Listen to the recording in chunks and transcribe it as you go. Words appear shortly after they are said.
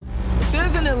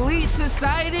elite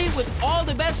society with all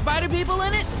the best spider people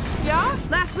in it? Yeah?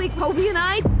 Last week, Hobie and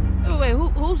I... Oh, wait,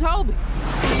 who's Hobie?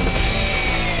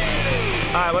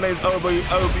 Hi, my name's Obi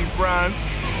Brown.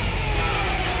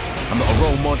 I'm not a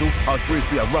role model. I was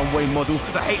briefly a runway model.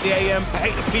 I hate the AM, I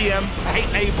hate the PM, I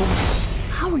hate labels.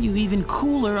 How are you even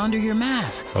cooler under your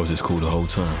mask? I was just cool the whole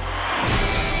time.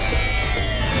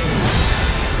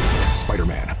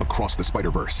 Spider-Man Across the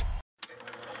Spider-Verse.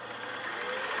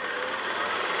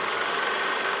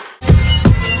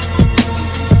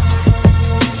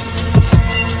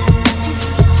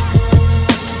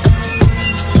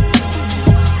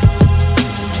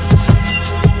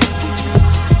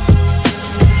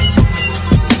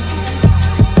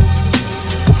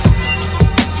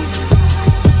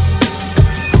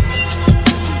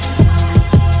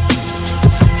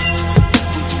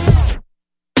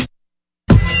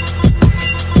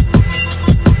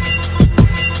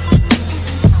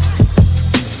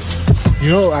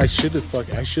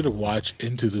 I should have watched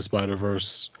Into the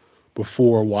Spider-Verse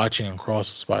before watching Across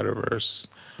the Spider-Verse.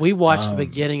 We watched the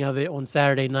beginning of it on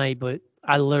Saturday night, but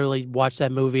I literally watch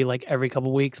that movie like every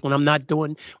couple weeks. When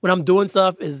I'm doing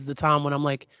stuff is the time when I'm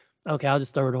like, okay, I'll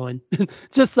just throw it on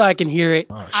just so I can hear it.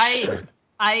 Oh,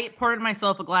 I poured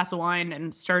myself a glass of wine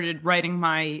and started writing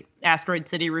my Asteroid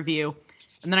City review,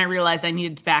 and then I realized I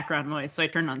needed background noise, so I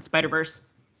turned on Spider-Verse.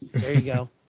 There you go.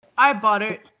 I bought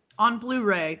it on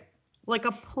Blu-ray like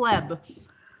a pleb.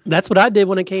 That's what I did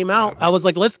when it came out. I was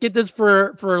like, let's get this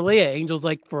for Aaliyah. Angel's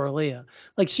like, for Aaliyah.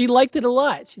 Like, she liked it a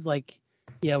lot. She's like,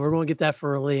 yeah, we're going to get that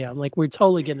for Aaliyah. I'm like, we're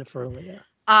totally getting it for Aaliyah.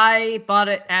 I bought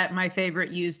it at my favorite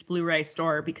used Blu-ray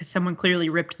store because someone clearly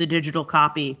ripped the digital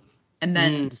copy and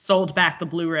then sold back the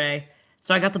Blu-ray.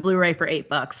 So I got the Blu-ray for $8.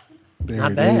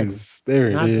 Not bad. There it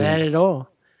is. Not bad at all.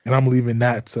 And I'm leaving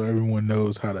that so everyone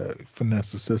knows how to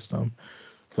finesse the system.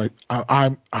 Like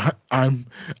I'm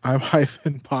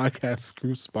hyphen podcast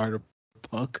screw Spider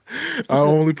Punk. I'm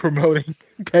only promoting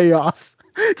chaos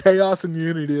and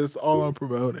unity is all I'm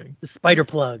promoting. The spider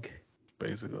plug.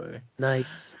 Basically.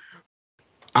 Nice.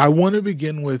 I want to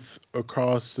begin with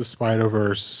Across the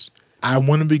Spider-Verse. I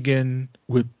want to begin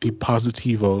with the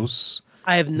positivos.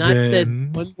 I have not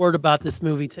said one word about this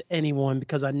movie to anyone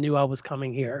because I knew I was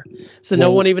coming here. So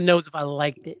no one even knows if I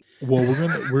liked it. Well,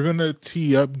 we're gonna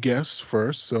tee up guests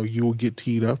first, so you will get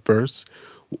teed up first.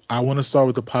 I want to start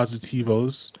with the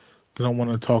positivos. Then I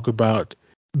want to talk about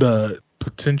the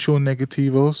potential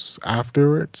negativos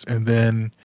afterwards, and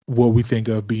then what we think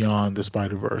of Beyond the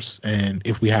Spider-Verse and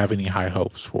if we have any high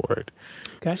hopes for it.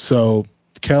 Okay. So,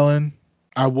 Kellen,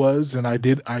 I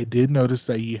did notice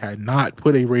that you had not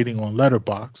put a rating on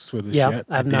Letterboxd for this yet.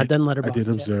 I've not done Letterboxd. I did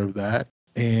observe that.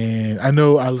 And I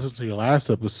know I listened to your last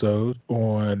episode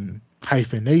on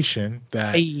Hyphenation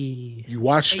that you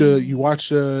watched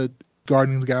Guardians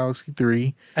of the Galaxy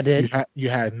 3. I did. You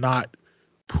had not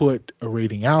put a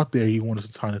rating out there. You wanted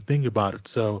some time to think about it.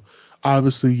 So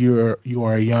obviously you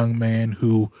are a young man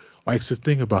who likes to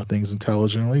think about things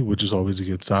intelligently, which is always a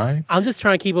good sign. I'm just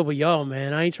trying to keep up with y'all,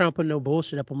 man. I ain't trying to put no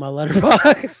bullshit up on my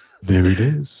Letterboxd. There it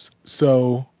is.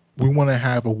 So we want to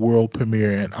have a world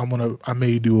premiere, and I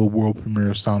may do a world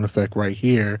premiere sound effect right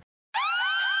here.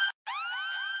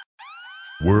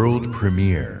 World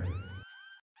premiere.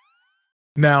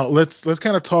 Now let's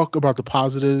kind of talk about the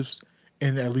positives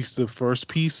in at least the first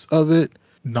piece of it,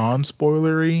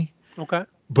 non-spoilery. Okay.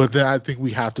 But then I think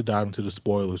we have to dive into the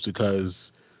spoilers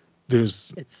because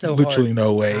there's so literally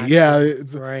no way. Yeah,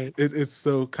 it's right. It's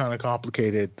so kind of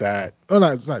complicated that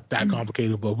it's not that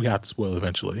complicated, but we have to spoil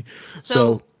eventually.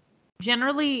 So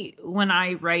generally, when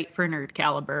I write for Nerd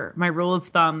Caliber, my rule of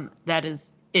thumb that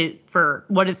is it for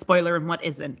what is spoiler and what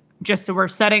isn't, just so we're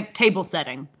table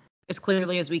setting as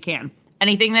clearly as we can.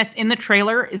 Anything that's in the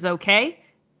trailer is okay,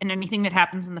 and anything that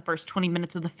happens in the first 20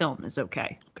 minutes of the film is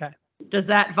okay. Okay. Does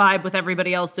that vibe with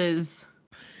everybody else's?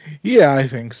 Yeah, I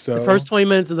think so. The first 20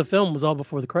 minutes of the film was all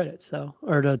before the credits,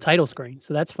 or the title screen,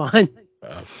 so that's fine.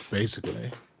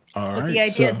 Basically. All but right. The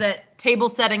idea is that table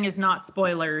setting is not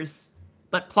spoilers,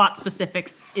 but plot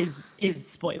specifics is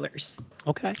spoilers.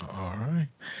 Okay. All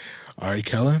right,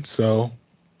 Kellen. So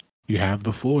you have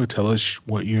the floor. Tell us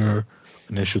what your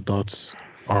initial thoughts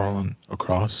are on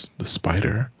Across the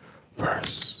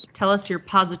Spider-Verse. Tell us your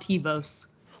positivos.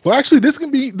 Well, actually, this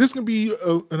can be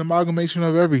an amalgamation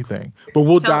of everything, but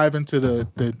we'll dive into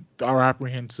our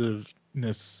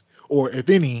apprehensiveness, or if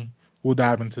any, we'll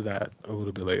dive into that a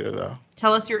little bit later, though.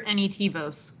 Tell us your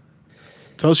NETvos.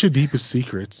 Tell us your deepest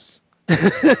secrets.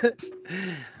 That's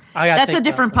a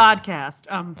different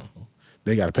podcast.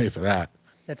 They got to pay for that.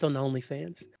 That's on the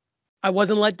OnlyFans. I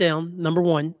wasn't let down. Number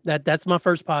one, that's my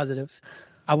first positive.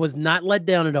 I was not let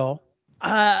down at all.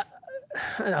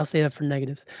 I'll say that for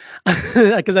negatives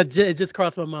because it just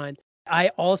crossed my mind. I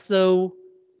also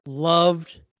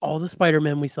loved all the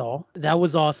Spider-Man we saw. That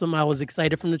was awesome. I was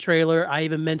excited from the trailer. I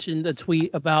even mentioned a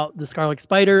tweet about the Scarlet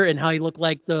Spider and how he looked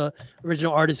like the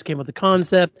original artist who came up with the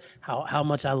concept, how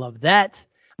much I love that.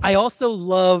 I also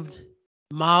loved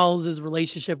Miles'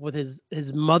 relationship with his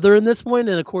mother in this one,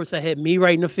 and of course that hit me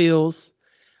right in the feels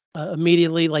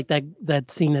immediately, like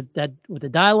that scene that with the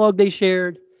dialogue they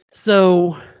shared.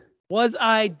 So was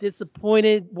I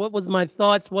disappointed? What was my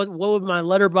thoughts? What would my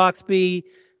letterbox be?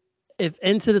 If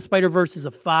Into the Spider-Verse is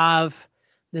a 5,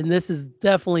 then this is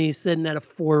definitely sitting at a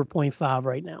 4.5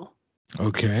 right now.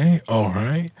 Okay, all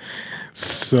right.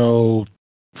 So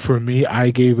for me,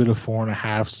 I gave it a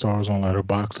 4.5 stars on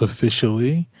Letterboxd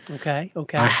officially. Okay.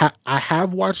 I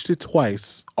have watched it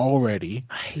twice already.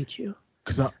 I hate you.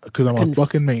 Cause I'm a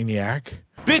fucking maniac.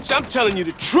 Bitch, I'm telling you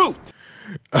the truth.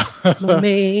 I'm a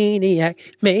maniac.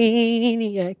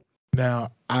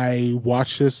 Now, I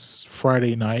watched this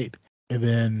Friday night, and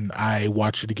then I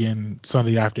watched it again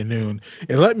Sunday afternoon.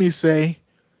 And let me say,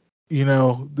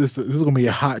 this is gonna be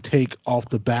a hot take off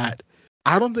the bat.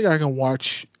 I don't think I can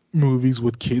watch movies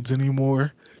with kids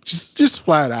anymore. Just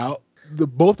flat out.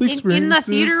 Both experiences. In the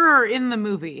theater or in the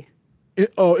movie?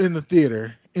 In the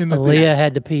theater. Aaliyah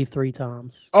had to pee 3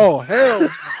 times. Oh hell.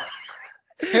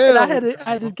 And I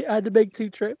had to make 2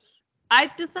 trips.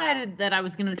 I decided that I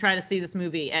was going to try to see this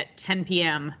movie at 10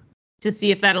 p.m. to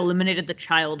see if that eliminated the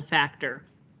child factor.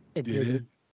 It did.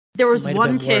 There was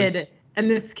one been kid, worse. and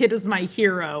this kid was my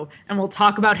hero, and we'll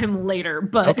talk about him later.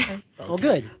 But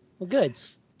Okay. Well, good.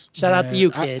 Shout out to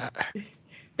you, kid.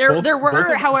 There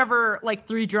were, however, like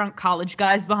 3 drunk college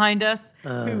guys behind us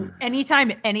who,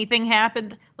 anytime anything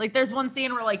happened, like there's one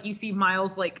scene where like you see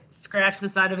Miles like scratch the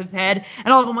side of his head,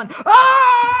 and all of them went,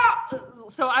 ah!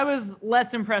 So I was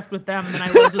less impressed with them than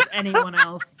I was with anyone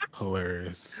else.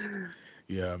 Hilarious.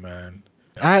 Yeah, man.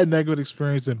 I had negative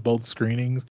experience in both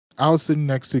screenings. I was sitting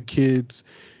next to kids.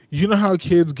 You know how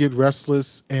kids get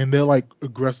restless and they're like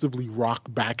aggressively rock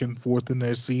back and forth in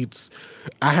their seats?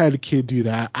 I had a kid do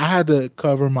that. I had to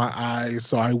cover my eyes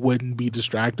so I wouldn't be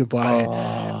distracted by it.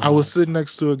 I was sitting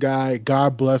next to a guy,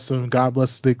 God bless him, God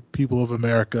bless the people of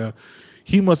America.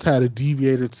 He must have had a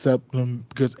deviated septum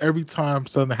because every time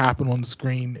something happened on the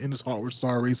screen and his heart would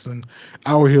start racing,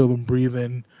 I would hear them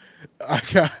breathing.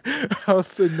 I was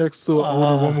sitting next to an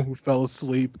older woman who fell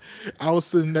asleep. I was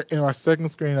sitting in our second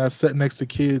screen. I was sitting next to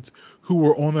kids who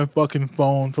were on their fucking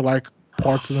phone for like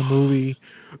parts of the movie,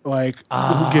 like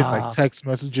who get like text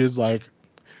messages. Like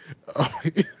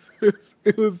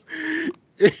it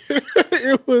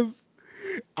was.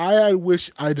 I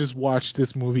wish I just watched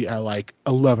this movie at like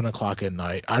 11 o'clock at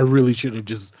night. I really should have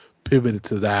just pivoted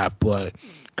to that, but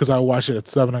because I watched it at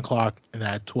 7 o'clock and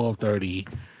at 12:30.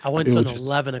 I went to an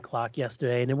 11 o'clock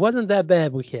yesterday, and it wasn't that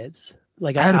bad with kids.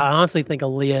 Like, I honestly think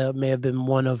Aaliyah may have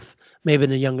been maybe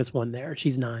the youngest one there.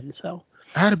 She's 9, so.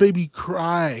 I had a baby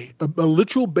cry, a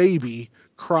literal baby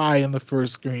cry in the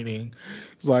first screening.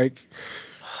 It's like,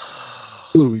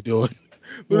 what are we doing?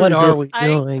 What are we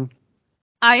doing?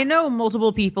 I know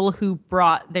multiple people who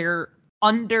brought their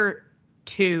under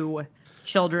 2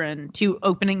 children to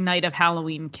opening night of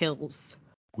Halloween Kills.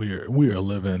 We are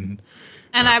living.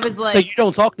 And I was like, so you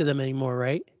don't talk to them anymore,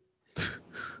 right?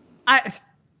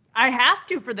 I have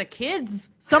to for the kids.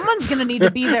 Someone's gonna need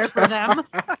to be there for them.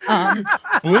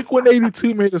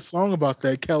 Blink-182 made a song about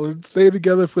that, Kellen. Stay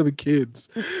together for the kids.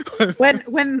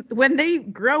 when they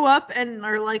grow up and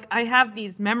are like, I have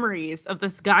these memories of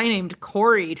this guy named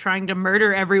Corey trying to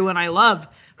murder everyone I love.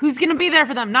 Who's gonna be there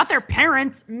for them? Not their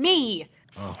parents, me.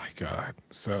 Oh my god.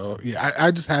 So yeah,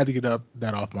 I just had to get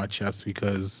that off my chest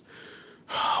because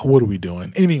what are we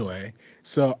doing? Anyway,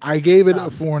 so I gave it a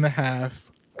 4.5.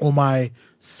 On my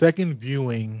second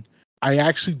viewing, I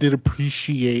actually did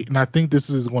appreciate, and I think this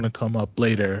is going to come up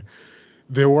later,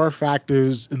 there were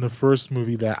factors in the first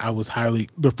movie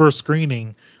the first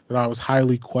screening that I was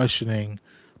highly questioning,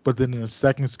 but then in the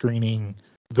second screening,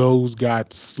 those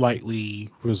got slightly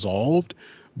resolved.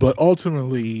 But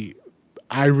ultimately,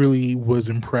 I really was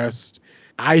impressed.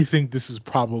 I think this is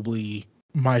probably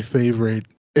my favorite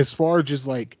as far as just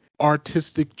like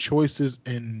artistic choices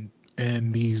in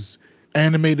these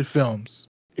animated films.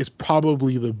 It's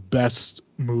probably the best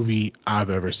movie I've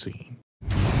ever seen.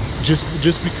 Just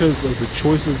because of the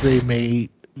choices they made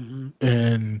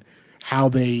and how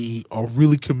they are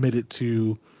really committed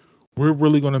to, we're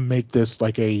really going to make this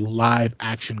like a live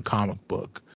action comic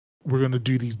book. We're going to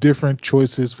do these different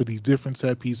choices for these different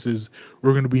set pieces.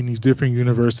 We're going to be in these different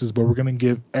universes, but we're going to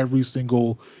give every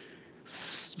single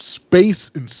space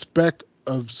and speck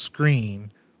of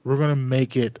screen we're going to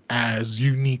make it as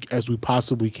unique as we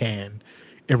possibly can.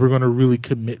 And we're going to really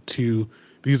commit to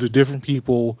these are different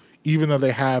people, even though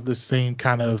they have the same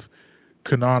kind of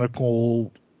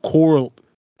canonical core.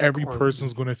 Every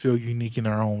person's going to feel unique in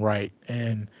their own right.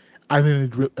 And I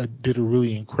think it did a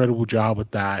really incredible job with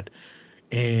that.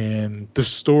 And the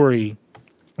story,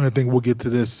 and I think we'll get to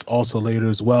this also later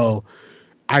as well.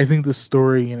 I think the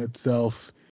story in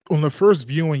itself, on the first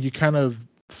viewing, you kind of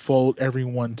fold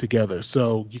everyone together.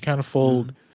 So you kind of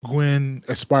fold Gwen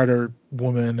as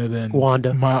Spider-Woman, and then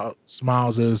Wanda.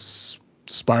 Miles as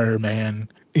Spider-Man.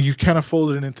 And you kind of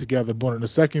fold it in together. But in the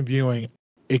second viewing,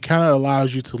 it kind of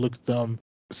allows you to look at them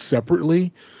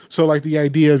separately. So like the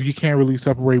idea of you can't really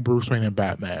separate Bruce Wayne and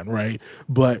Batman, right?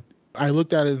 But I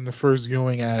looked at it in the first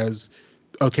viewing as,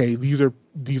 okay, these are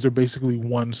basically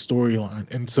one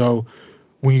storyline. And so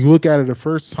when you look at it the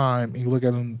first time and you look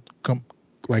at them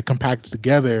compacted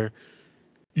together,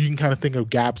 you can kind of think of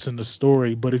gaps in the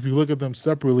story. But if you look at them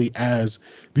separately as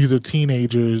these are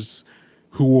teenagers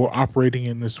who are operating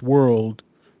in this world,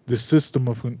 the system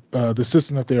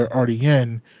that they're already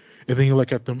in, and then you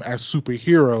look at them as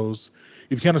superheroes,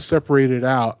 if you kind of separate it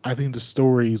out, I think the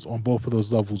stories on both of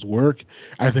those levels work.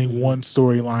 I think one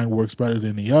storyline works better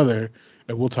than the other,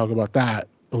 and we'll talk about that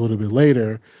a little bit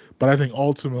later. But I think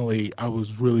ultimately I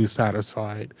was really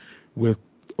satisfied with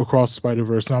Across the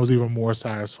Spider-Verse, and I was even more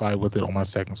satisfied with it on my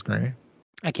second screen.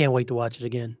 I can't wait to watch it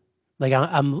again. Like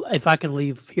I'm if I could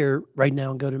leave here right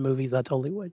now and go to movies, I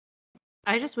totally would.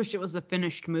 I just wish it was a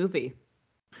finished movie.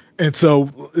 And so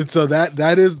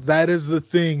that is the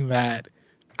thing that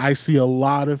I see a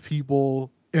lot of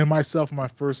people, and myself, my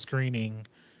first screening,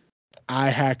 I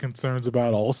had concerns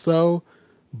about also,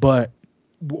 but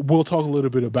we'll talk a little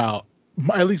bit about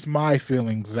at least my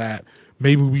feelings that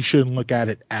maybe we shouldn't look at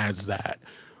it as that.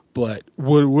 But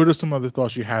what are some other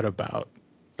thoughts you had about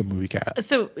the movie, Kat?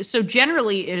 So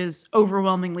generally it is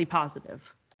overwhelmingly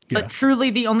positive. Yeah. But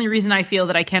truly the only reason I feel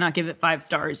that I cannot give it 5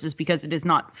 stars is because it is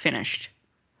not finished.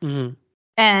 Mm-hmm.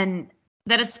 And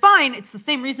that is fine. It's the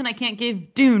same reason I can't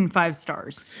give Dune 5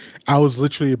 stars. I was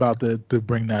literally about to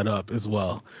bring that up as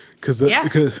well, because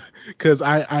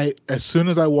I as soon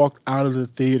as I walked out of the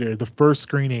theater, the first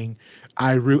screening,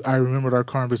 I remembered our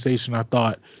conversation. I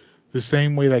thought the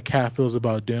same way that Kat feels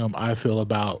about Dune, I feel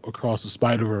about Across the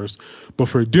Spider-Verse. But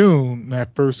for Dune,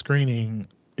 that first screening,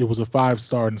 it was a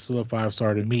 5-star and still a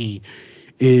 5-star to me.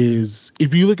 Is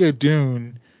if you look at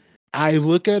Dune, I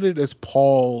look at it as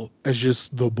Paul as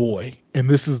just the boy, and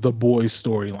this is the boy's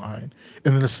storyline.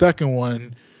 And then the second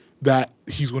one, that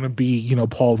he's going to be,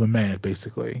 Paul the man,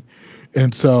 basically.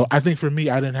 And so I think for me,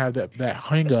 I didn't have that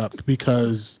hang up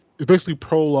because it's basically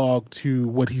prologue to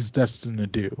what he's destined to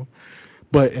do.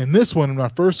 But in this one, in my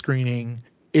first screening,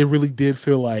 it really did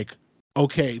feel like,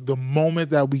 okay, the moment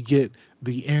that we get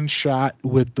the end shot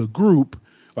with the group,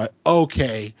 like,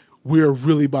 okay, we're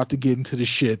really about to get into the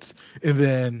shits. And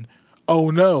then, oh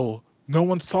no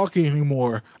one's talking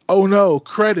anymore. Oh no,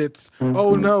 credits.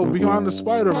 Oh no, Beyond the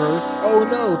Spider-Verse. Oh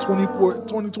no,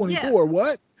 2024. Yeah.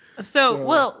 What? So,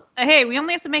 well, hey, we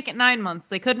only have to make it 9 months.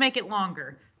 They could make it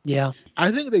longer. Yeah.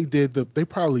 I think they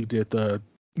probably did the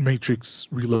Matrix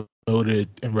Reloaded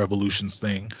and Revolutions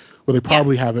thing, where they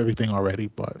probably have everything already.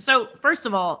 But so, first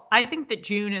of all, I think that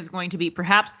June is going to be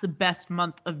perhaps the best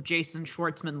month of Jason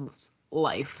Schwartzman's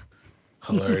life.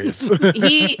 Hilarious.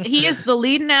 he is the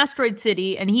lead in Asteroid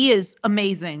City, and he is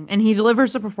amazing, and he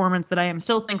delivers a performance that I am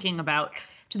still thinking about,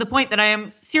 to the point that I am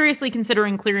seriously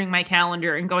considering clearing my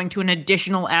calendar and going to an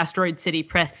additional Asteroid City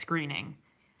press screening,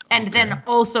 and then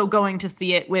also going to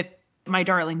see it with my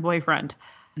darling boyfriend.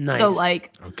 Nice. So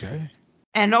okay.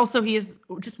 And also he is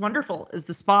just wonderful as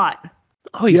the Spot.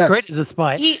 Oh, he's great as a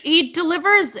Spot. He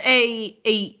delivers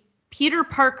a Peter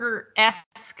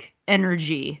Parker-esque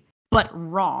energy, but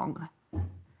wrong.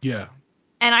 Yeah.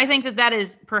 And I think that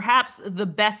is perhaps the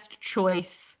best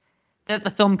choice that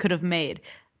the film could have made.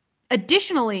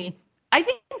 Additionally, I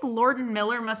think Lord and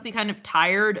Miller must be kind of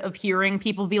tired of hearing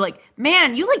people be like,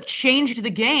 man, you changed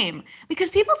the game. Because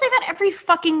people say that every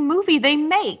fucking movie they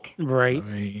make. Right. I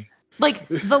mean... Like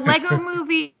the Lego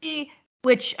movie,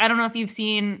 which I don't know if you've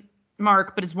seen,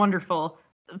 Mark, but is wonderful.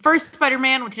 First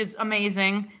Spider-Man, which is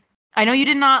amazing. I know you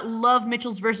did not love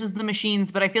Mitchell's versus the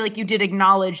Machines, but I feel like you did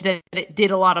acknowledge that it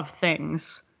did a lot of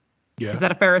things. Yeah. Is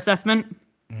that a fair assessment?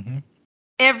 Mm-hmm.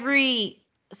 Every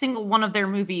single one of their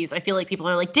movies, I feel like people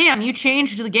are like, damn, you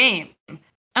changed the game.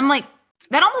 I'm like,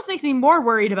 that almost makes me more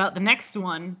worried about the next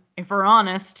one, if we're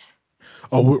honest.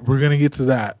 Oh, we're going to get to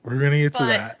that. We're going to get to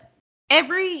that.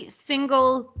 Every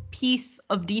single piece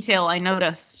of detail I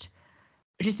noticed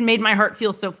just made my heart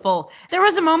feel so full. There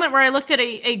was a moment where I looked at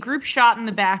a group shot in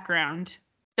the background.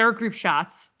 There are group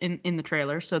shots in the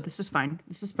trailer, so this is fine.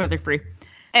 This is spoiler free.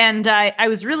 And I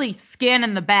was really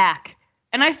scanning the back,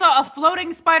 and I saw a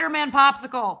floating Spider-Man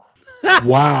popsicle.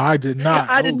 Wow, I did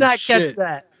not. I did Holy not catch shit.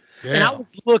 that. Damn. And I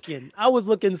was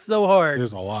looking so hard.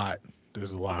 There's a lot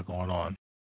going on.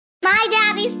 My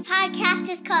daddy's podcast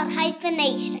is called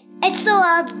Hyphenation. It's the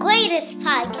world's greatest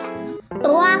podcast.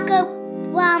 Barack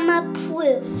Obama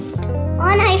approved.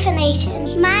 On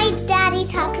Hyphenation, my daddy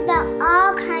talks about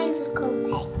all kinds of cool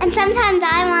things. And sometimes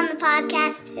I'm on the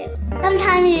podcast too.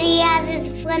 Sometimes he has his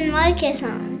friend Marcus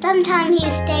on. Sometimes he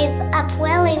stays up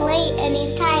really late and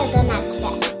he's tired the next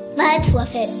day. But it's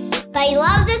worth it. But he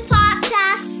loves this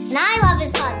podcast and I love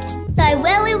his podcast. So I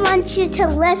really want you to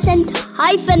listen to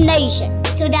Hyphenation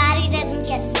so Daddy doesn't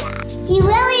get sad. He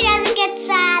really doesn't get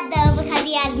sad though because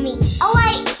he has me.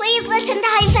 Alright, please listen to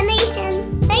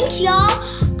Hyphenation. Thanks y'all.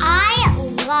 I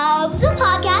love the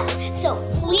podcast, so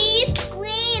please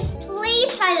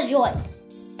try to join.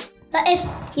 But if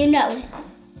you know him.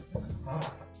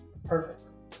 Perfect.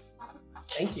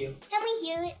 Thank you. Can we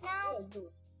hear it now?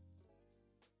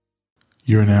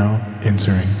 You're now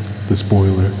entering the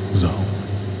spoiler zone.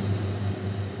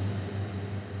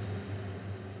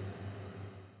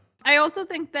 I also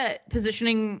think that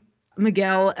positioning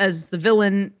Miguel as the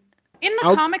villain in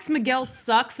the comics, Miguel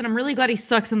sucks, and I'm really glad he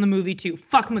sucks in the movie too.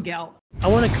 Fuck Miguel. I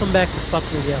want to come back to fuck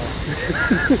Miguel.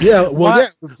 Yeah, well,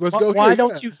 let's go. Why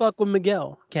don't you fuck with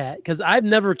Miguel, Kat? Because I've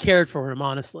never cared for him,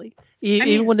 honestly.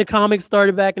 Even when the comics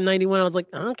started back in '91, I was like,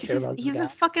 I don't care about this He's guy. a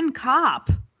fucking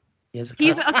cop.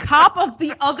 He's a cop of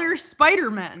the other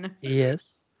Spider-Men.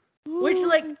 Yes. Which,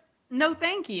 like, no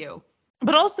thank you.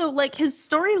 But also, like, his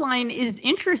storyline is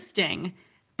interesting,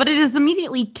 but it is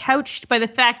immediately couched by the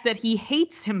fact that he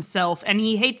hates himself, and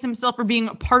he hates himself for being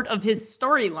a part of his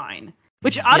storyline,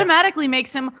 which automatically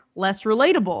makes him less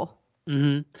relatable.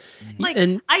 Mm-hmm. Like,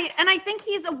 I think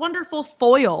he's a wonderful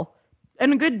foil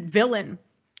and a good villain,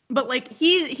 but like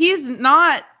he's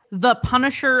not the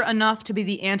Punisher enough to be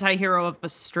the anti-hero of a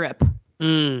strip.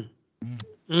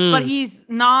 But he's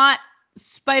not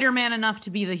Spider-Man enough to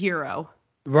be the hero.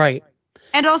 Right.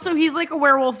 And also, he's like a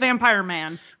werewolf vampire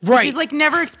man. Right. He's like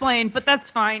never explained, but that's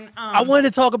fine. I wanted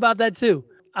to talk about that too.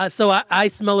 So I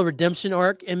smell a redemption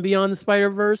arc in Beyond the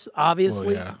Spider-Verse, obviously.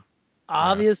 Well, yeah.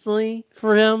 Obviously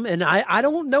for him. And I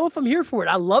don't know if I'm here for it.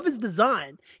 I love his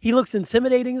design. He looks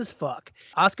intimidating as fuck.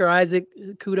 Oscar Isaac,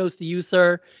 kudos to you,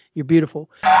 sir. You're beautiful.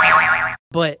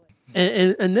 But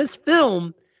in this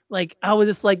film, like, I was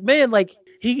just like, man, like,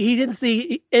 he didn't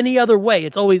see any other way.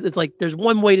 It's like there's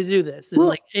one way to do this, and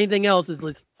like anything else is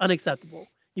like unacceptable.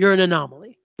 You're an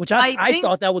anomaly, which I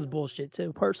thought that was bullshit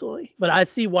too, personally. But I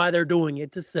see why they're doing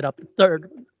it to set up the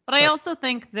third one. But I also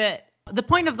think that the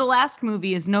point of the last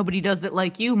movie is nobody does it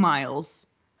like you, Miles.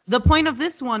 The point of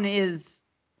this one is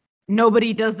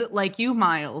nobody does it like you,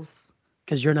 Miles.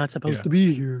 Because you're not supposed to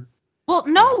be here. Well,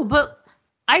 no, but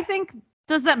I think,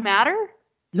 does that matter?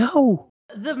 No.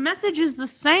 The message is the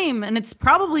same, and it's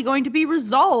probably going to be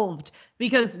resolved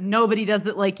because nobody does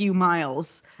it like you,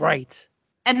 Miles. Right.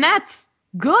 And that's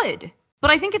good.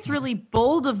 But I think it's really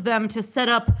bold of them to set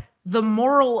up the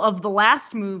moral of the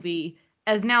last movie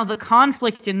as now the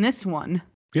conflict in this one.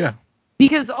 Yeah.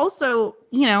 Because also,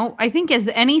 I think as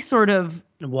any sort of...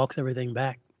 It walks everything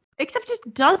back. Except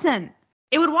it doesn't.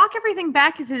 It would walk everything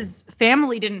back if his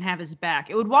family didn't have his back.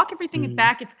 It would walk everything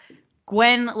back if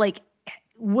Gwen,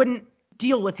 wouldn't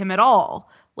deal with him at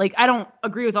all. Like, I don't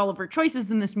agree with all of her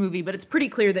choices in this movie, but it's pretty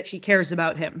clear that she cares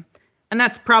about him. And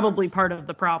that's probably part of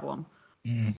the problem.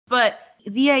 But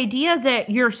the idea that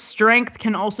your strength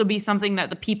can also be something that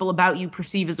the people about you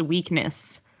perceive as a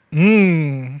weakness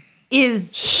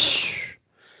is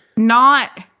not...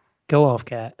 Go off,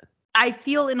 Kat. I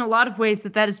feel in a lot of ways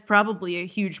that is probably a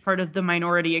huge part of the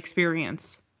minority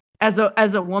experience. As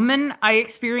a woman, I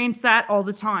experience that all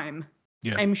the time.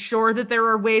 Yeah. I'm sure that there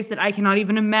are ways that I cannot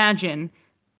even imagine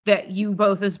that you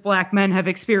both as black men have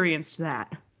experienced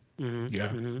that. Mm-hmm. Yeah.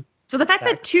 Mm-hmm. So the fact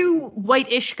that two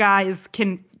white-ish guys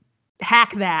can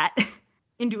hack that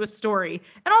into a story.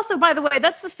 And also, by the way,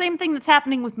 that's the same thing that's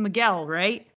happening with Miguel,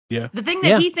 right? Yeah. The thing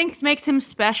that he thinks makes him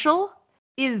special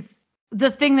is the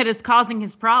thing that is causing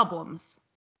his problems.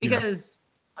 Because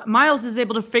Miles is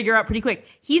able to figure out pretty quick.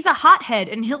 He's a hothead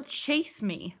and he'll chase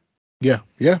me. Yeah.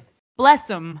 Yeah. Bless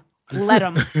him. Let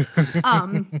him.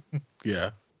 Yeah.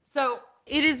 So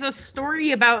it is a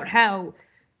story about how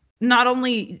not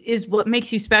only is what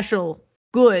makes you special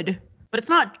good, but it's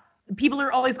not. People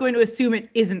are always going to assume it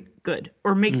isn't good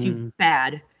or makes you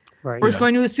bad. Right. Or is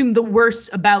going to assume the worst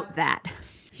about that.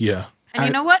 Yeah. And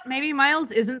you know what? Maybe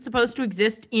Miles isn't supposed to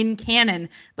exist in canon,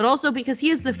 but also because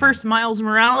he is the first Miles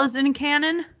Morales in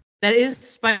canon, that is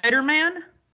Spider-Man,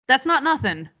 that's not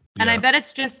nothing. And Yeah. I bet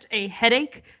it's just a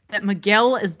headache that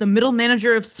Miguel, as the middle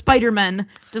manager of Spider-Man,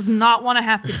 does not want to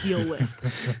have to deal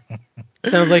with.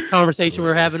 Sounds like a conversation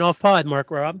we're having off pod,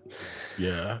 Mark Rob.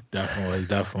 Yeah, definitely.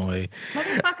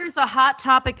 Motherfucker's a hot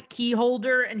topic key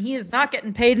holder, and he is not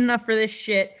getting paid enough for this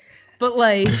shit. But,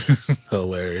 like,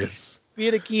 Hilarious.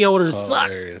 Being a key holder sucks.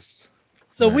 Hilarious.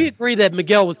 So Man. we agree that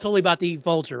Miguel was totally about to eat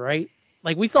Vulture, right?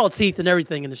 Like, we saw teeth and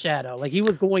everything in the shadow. Like, he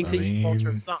was going to eat Vulture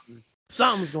or something.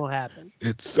 Something's going to happen.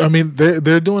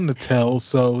 They're doing the tell,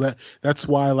 so that's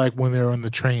why, like, when they're on the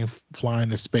train flying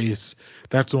to space,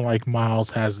 that's when, like, Miles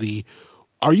has the,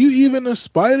 "Are you even a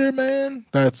Spider-Man?"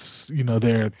 That's,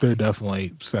 they're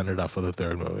definitely setting it up for the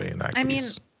third movie in that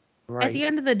case. Right. At the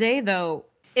end of the day, though,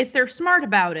 if they're smart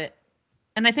about it,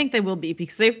 and I think they will be,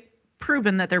 because they've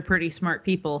proven that they're pretty smart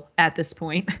people at this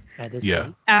point.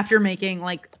 Point. After making,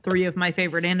 like, 3 of my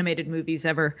favorite animated movies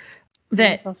ever,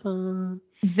 that That's awesome.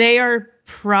 they are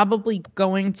probably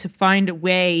going to find a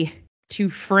way to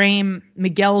frame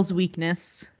Miguel's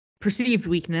weakness, perceived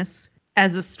weakness,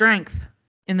 as a strength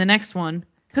in the next one.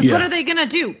 Because what are they gonna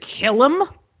do? Kill him?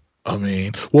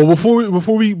 Well,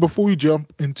 before we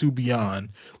jump into Beyond,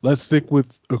 let's stick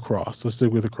with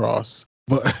Across.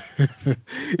 But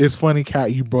it's funny,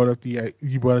 Kat, you brought up the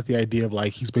idea of,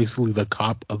 like, he's basically the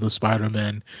cop of the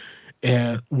Spider-Man,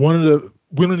 and we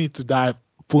don't need to dive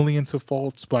fully into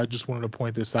faults, but I just wanted to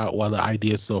point this out while the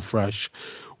idea is so fresh.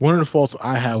 One of the faults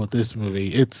I have with this movie,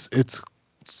 it's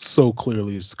so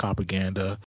clearly it's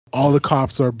propaganda. All the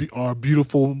cops are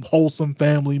beautiful, wholesome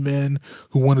family men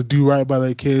who want to do right by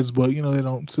their kids, but they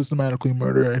don't systematically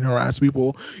murder and harass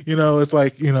people. It's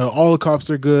like, all the cops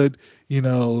are good.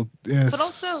 But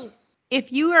also,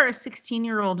 if you are a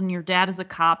 16-year-old and your dad is a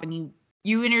cop, and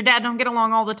you and your dad don't get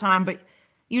along all the time, but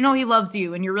he loves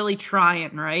you and you're really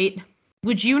trying, right?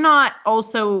 Would you not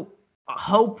also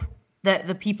hope that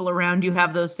the people around you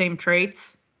have those same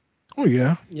traits? Oh,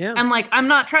 yeah. Yeah. And, like, I'm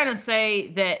not trying to say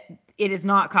that it is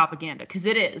not propaganda, because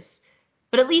it is.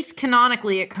 But at least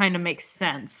canonically, it kind of makes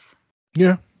sense.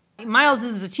 Yeah. Miles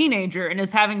is a teenager and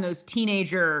is having those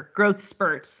teenager growth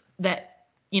spurts that,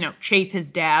 chafe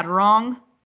his dad wrong,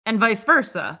 and vice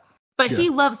versa. But he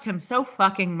loves him so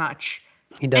fucking much.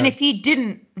 He does. And if he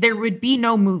didn't, there would be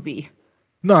no movie.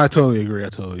 No, I totally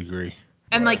agree.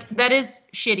 And, like, that is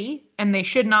shitty, and they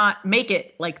should not make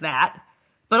it like that.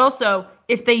 But also,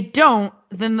 if they don't,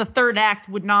 then the third act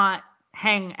would not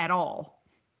hang at all.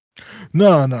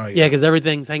 No. Yeah, because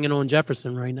everything's hanging on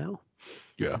Jefferson right now.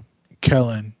 Yeah.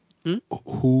 Kellen,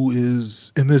 who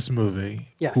is, in this movie,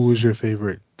 who is your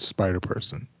favorite Spider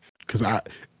person? Because I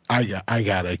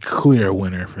got a clear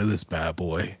winner for this bad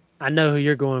boy. I know who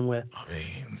you're going with.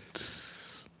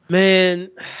 Man,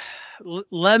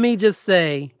 let me just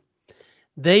say,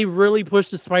 they really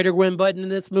pushed the Spider-Gwen button in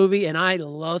this movie, and I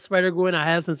love Spider-Gwen. I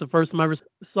have since the first time I ever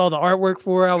saw the artwork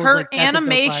for her. I was her like, that's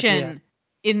animation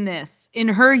in this, in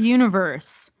her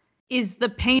universe, is the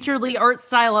painterly art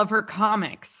style of her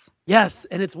comics. Yes,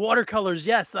 and it's watercolors.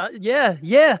 Yes,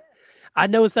 yeah. I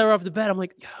noticed that right off the bat. I'm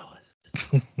like,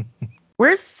 yo.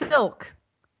 Where's Silk?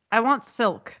 I want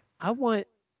Silk. I want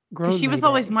Grown Because she was Mayday.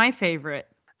 always my favorite.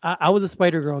 I was a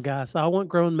Spider-Girl guy, so I want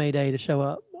Grown Mayday to show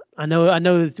up. I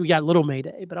know we got Little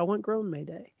Mayday, but I want Grown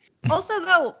Mayday. Also,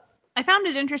 though, I found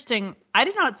it interesting. I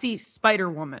did not see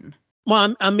Spider-Woman.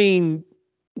 Well,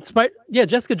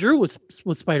 Jessica Drew was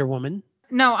Spider-Woman.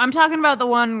 No, I'm talking about the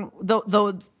one,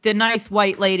 the nice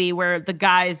white lady where the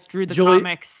guys drew the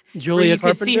comics. Julia where you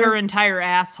Carpenter? could see her entire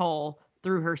asshole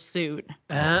through her suit.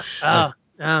 I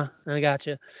got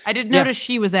you. I did notice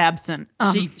she was absent.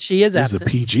 She is This absent. is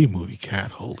a PG movie, Cat.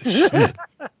 Holy shit.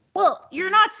 Well, you're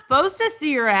not supposed to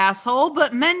see your asshole,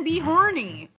 but men be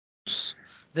horny.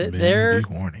 There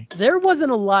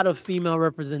wasn't a lot of female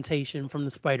representation from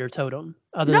the Spider Totem.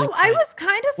 I was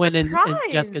kind of surprised.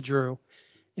 And Jessica Drew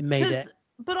and Mayday.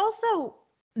 But also,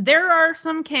 there are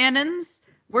some canons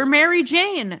where Mary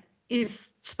Jane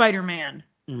is Spider-Man.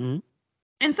 Mm-hmm.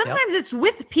 And sometimes it's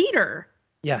with Peter.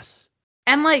 Yes.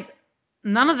 And, like,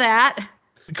 none of that.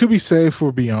 It could be saved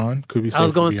for Beyond. I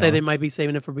was going to say they might be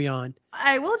saving it for Beyond.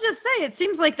 I will just say, it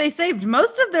seems like they saved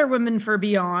most of their women for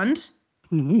Beyond.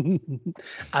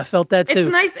 I felt that too.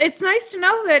 It's nice to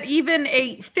know that even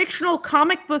a fictional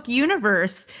comic book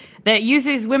universe that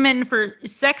uses women for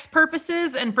sex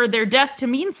purposes and for their death to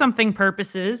mean something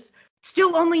purposes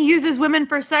still only uses women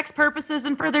for sex purposes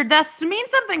and for their deaths to mean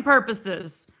something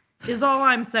purposes, is all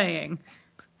I'm saying.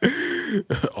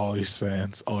 All you're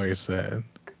saying.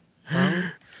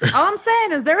 All I'm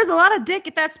saying is there was a lot of dick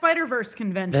at that Spider-Verse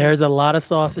convention. There's a lot of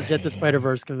sausage at the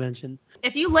Spider-Verse convention.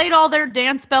 If you laid all their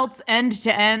dance belts end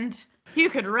to end, You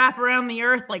could wrap around the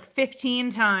earth like 15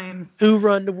 times. Who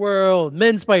run the world?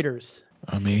 Men spiders.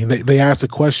 I mean, they asked the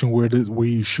question where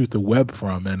you shoot the web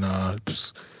from, and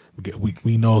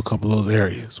we know a couple of those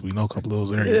areas. I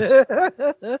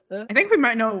think we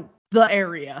might know the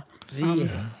area.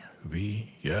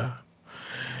 Yeah.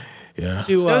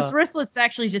 Those wristlets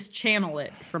actually just channel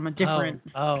it from a different.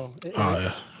 Is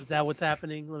that what's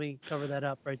happening? Let me cover that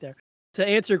up right there. To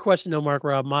answer your question, though, Mark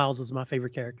Rob, Miles was my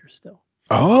favorite character still.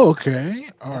 Oh, okay.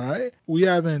 All right. We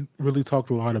haven't really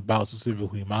talked a lot about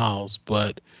specifically Miles,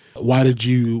 but why did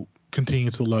you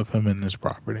continue to love him in this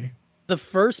property? The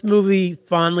first movie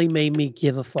finally made me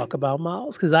give a fuck about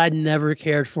Miles because I never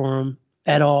cared for him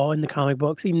at all in the comic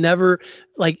books. He never,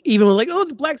 even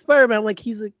it's Black Spider-Man. I'm like,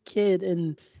 he's a kid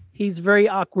and he's very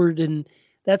awkward and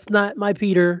that's not my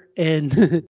Peter.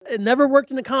 And it never worked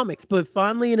in the comics, but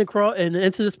finally in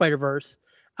Into the Spider-Verse,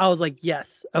 I was like,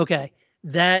 yes, okay,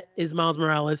 that is Miles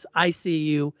Morales. I see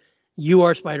you. You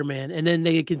are Spider-Man. And then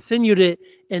they continued it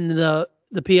in the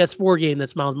PS4 game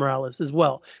that's Miles Morales as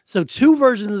well. So 2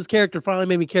 versions of this character finally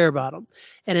made me care about him.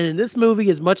 And then in this movie,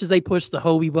 as much as they pushed the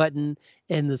Hobie button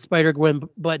and the Spider-Gwen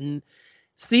button,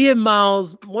 seeing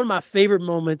Miles, one of my favorite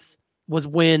moments was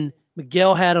when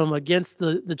Miguel had him against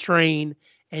the train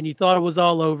and you thought it was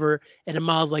all over. And then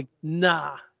Miles like,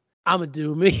 nah, I'm going to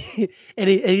do me. and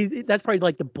he that's probably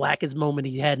like the blackest moment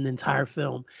he had in the entire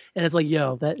film. And it's like,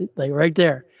 yo, that like right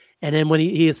there. And then when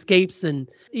he escapes, and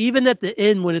even at the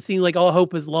end when it seems like all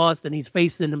hope is lost and he's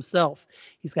facing himself,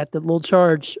 he's got the little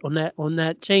charge on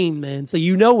that chain, man. So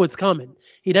you know what's coming.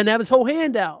 He doesn't have his whole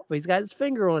hand out, but he's got his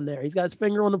finger on there. He's got his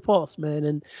finger on the pulse, man.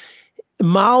 And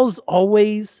Miles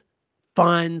always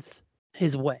finds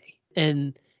his way.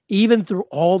 And even through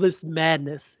all this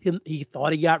madness, he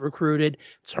thought he got recruited.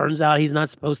 Turns out he's not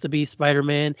supposed to be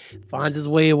Spider-Man. Finds his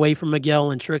way away from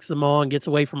Miguel and tricks them all and gets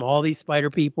away from all these spider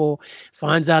people.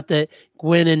 Finds out that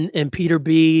Gwen and Peter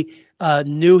B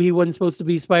knew he wasn't supposed to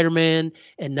be Spider-Man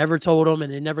and never told him,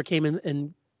 and they never came in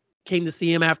and came to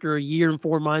see him after a year and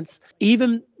 4 months.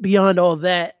 Even beyond all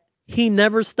that, he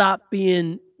never stopped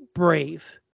being brave,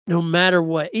 no matter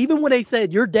what. Even when they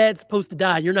said, your dad's supposed to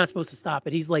die, you're not supposed to stop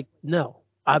it. He's like, no.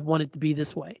 I want it to be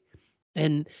this way.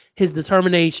 And his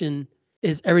determination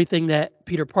is everything that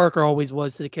Peter Parker always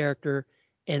was to the character.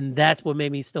 And that's what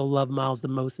made me still love Miles the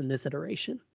most in this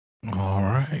iteration. All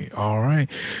right.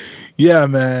 Yeah,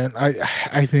 man.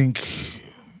 I think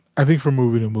from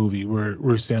movie to movie,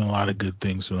 we're seeing a lot of good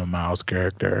things from the Miles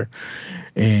character.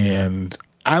 And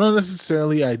I don't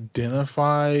necessarily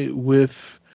identify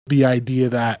with the idea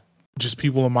that just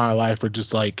people in my life are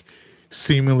just like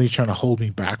seemingly trying to hold me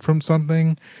back from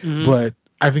something, but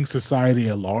I think society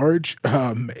at large,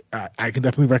 I can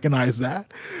definitely recognize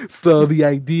that. So the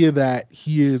idea that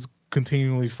he is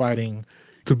continually fighting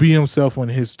to be himself on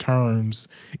his terms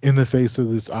in the face of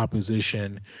this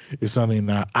opposition is something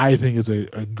that I think is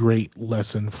a great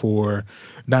lesson for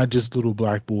not just little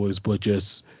black boys, but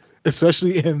just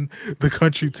especially in the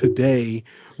country today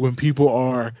when people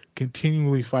are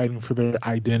continually fighting for their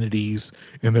identities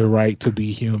and their right to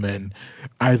be human.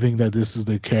 I think that this is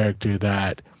the character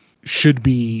that should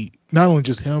be not only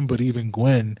just him, but even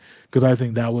Gwen, because I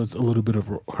think that was a little bit of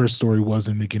her story was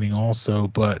in the beginning also.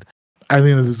 But I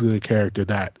think that this is a character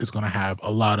that is going to have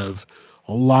a lot of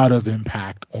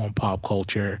impact on pop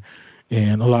culture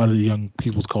and a lot of the young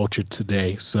people's culture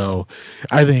today. So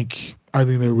I think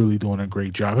they're really doing a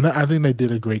great job. And I think they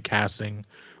did a great casting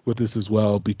with this as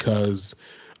well, because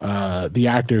the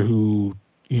actor who,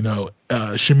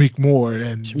 Shameik Moore,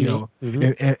 and,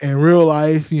 in real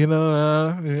life, we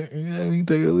can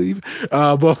take it or leave.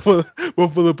 But for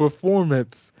the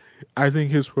performance, I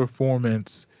think his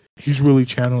performance, he's really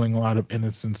channeling a lot of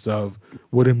innocence of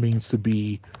what it means to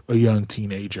be a young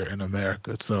teenager in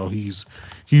America. So he's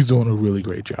doing a really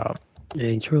great job. Yeah,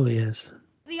 he truly is.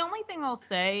 The only thing I'll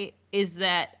say is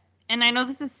that, and I know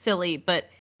this is silly, but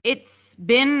it's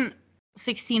been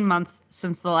 16 months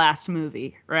since the last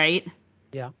movie, right?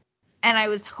 Yeah. And I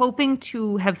was hoping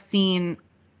to have seen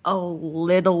a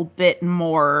little bit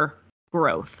more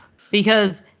growth,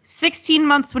 because 16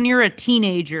 months when you're a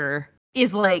teenager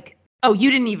is like, oh,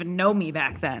 you didn't even know me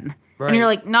back then. Right. And you're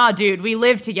like, nah, dude, we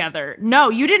lived together. No,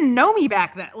 you didn't know me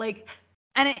back then.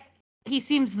 He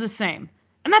seems the same.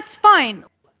 And that's fine.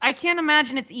 I can't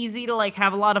imagine it's easy to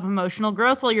have a lot of emotional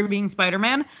growth while you're being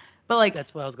Spider-Man. But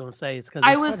that's what I was going to say. It's because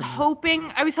I was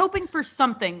hoping for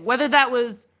something, whether that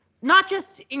was not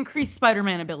just increased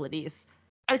Spider-Man abilities.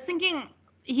 I was thinking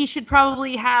he should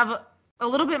probably have a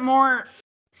little bit more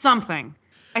something.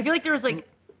 I feel like there was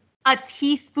a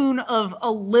teaspoon of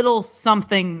a little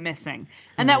something missing.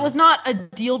 And that was not a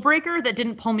deal breaker that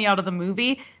didn't pull me out of the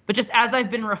movie, but just as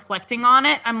I've been reflecting on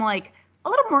it, I'm like, a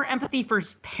little more empathy for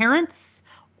his parents,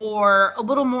 or a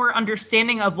little more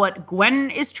understanding of what Gwen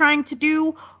is trying to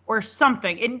do, or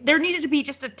something. And there needed to be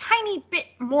just a tiny bit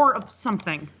more of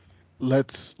something.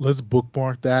 Let's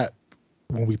bookmark that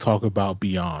when we talk about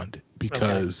Beyond,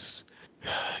 because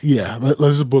let's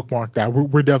just bookmark that.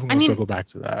 We're definitely gonna circle back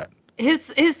to that.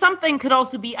 His something could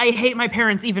also be, I hate my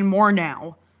parents even more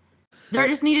now. There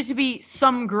just needed to be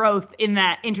some growth in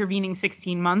that intervening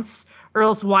 16 months, or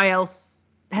else why else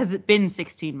has it been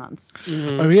 16 months? I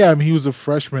mean, he was a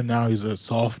freshman, now he's a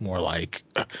sophomore. Like,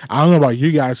 I don't know about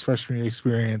you guys' freshman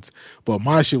experience, but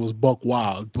my shit was buck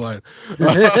wild. But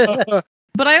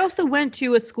but I also went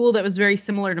to a school that was very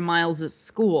similar to Miles'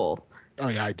 school. Oh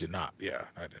yeah, I did not. Yeah,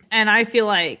 I didn't. And I feel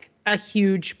like a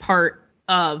huge part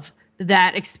of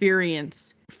that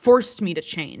experience forced me to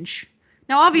change.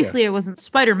 Now, obviously, I wasn't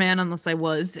Spider-Man unless I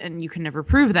was, and you can never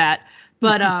prove that.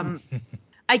 But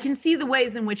I can see the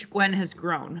ways in which Gwen has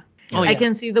grown. I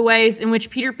can see the ways in which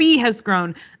Peter B has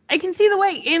grown. I can see the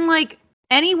way in, like,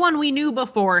 anyone we knew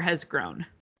before has grown.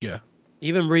 Yeah.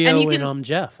 Even Rio and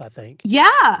Jeff, I think.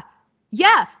 Yeah.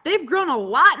 Yeah. They've grown a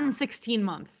lot in 16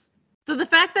 months. So the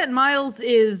fact that Miles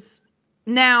is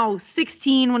now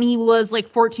 16 when he was like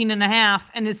 14 and a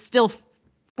half and is still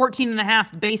 14 and a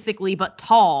half basically, but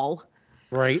tall.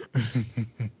 Right.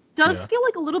 Does feel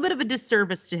like a little bit of a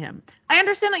disservice to him. I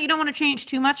understand that you don't want to change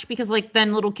too much because like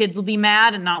then little kids will be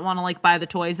mad and not want to like buy the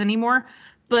toys anymore.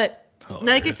 But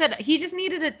I said, he just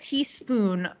needed a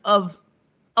teaspoon of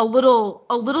a little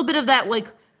bit of that like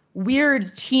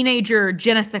weird teenager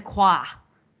je ne sais quoi.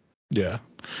 Yeah.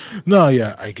 No,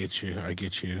 yeah, I get you.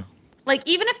 Like,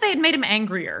 even if they had made him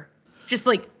angrier, just,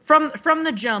 like, from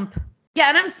the jump, yeah,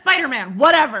 and I'm Spider-Man,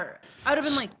 whatever. I would have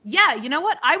been like, yeah, you know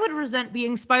what? I would resent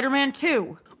being Spider-Man,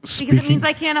 too. Because it means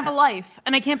I can't have a life,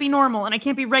 and I can't be normal, and I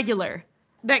can't be regular.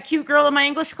 That cute girl in my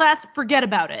English class, forget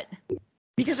about it.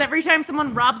 Because every time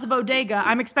someone robs a bodega,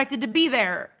 I'm expected to be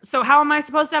there. So how am I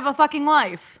supposed to have a fucking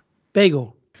life?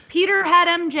 Bagel. Peter had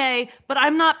MJ, but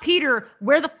I'm not Peter.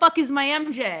 Where the fuck is my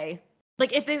MJ?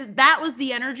 Like, if that was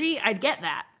the energy, I'd get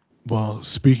that. Well,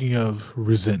 speaking of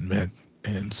resentment,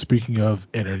 and speaking of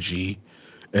energy,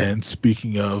 and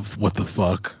speaking of what the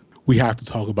fuck, we have to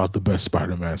talk about the best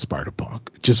Spider-Man,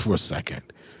 Spider-Punk, just for a second,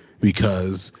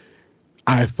 because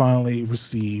I finally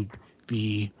received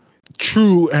the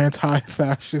true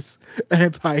anti-fascist,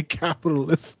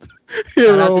 anti-capitalist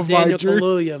hero of my dreams.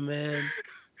 Kaluuya, man.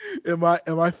 In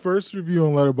my first review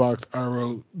on Letterboxd, I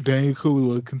wrote, Daniel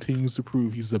Kaluuya continues to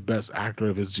prove he's the best actor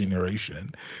of his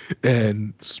generation.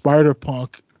 And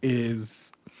Spider-Punk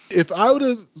is... If I would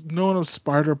have known of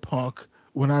Spider-Punk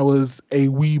when I was a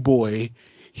wee boy,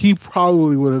 he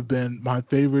probably would have been my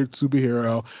favorite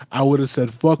superhero. I would have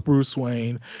said, fuck Bruce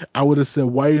Wayne. I would have said,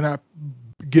 why are you not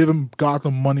giving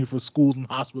Gotham money for schools and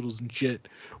hospitals and shit?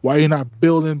 Why are you not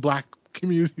building black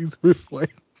communities, Bruce Wayne?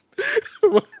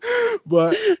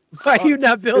 But why are you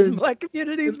not building black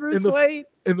communities, Bruce Wayne?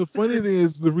 And the funny thing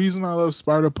is, the reason I love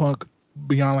Spider-Punk,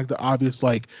 beyond like the obvious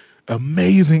like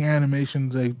amazing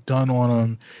animations they've done on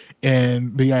him,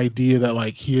 and the idea that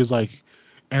like he is like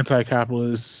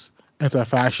anti-capitalist,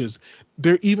 anti-fascist,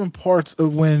 there are even parts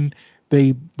of when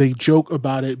they joke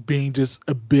about it being just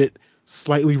a bit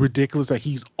slightly ridiculous that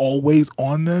he's always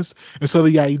on this. And so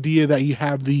the idea that you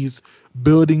have these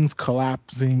buildings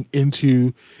collapsing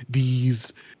into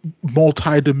these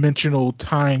multi-dimensional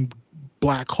time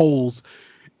black holes,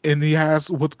 and he asks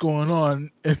what's going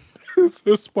on, and his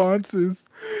response is,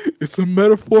 it's a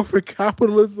metaphor for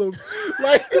capitalism.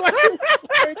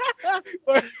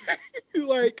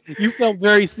 like you felt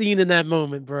very seen in that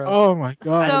moment, bro. Oh my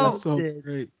god, that's so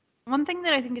great. One thing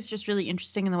that I think is just really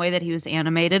interesting in the way that he was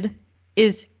animated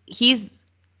is he's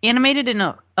animated in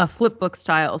a flipbook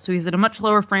style, so he's at a much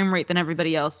lower frame rate than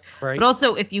everybody else. Right. But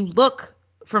also, if you look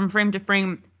from frame to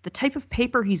frame, the type of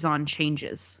paper he's on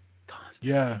changes.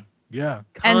 Yeah.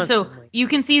 And so you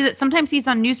can see that sometimes he's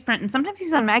on newsprint and sometimes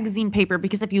he's on magazine paper,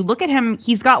 because if you look at him,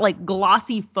 he's got like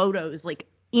glossy photos like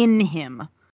in him.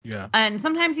 Yeah. And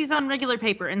sometimes he's on regular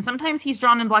paper, and sometimes he's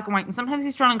drawn in black and white, and sometimes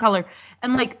he's drawn in color.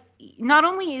 And like, not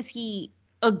only is he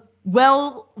a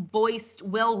well-voiced,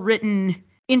 well-written,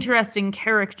 interesting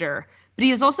character, but he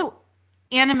is also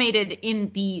animated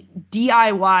in the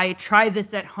DIY, try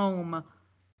this at home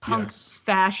punk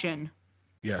fashion.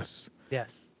 Yes.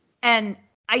 And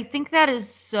I think that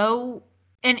is so,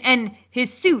 and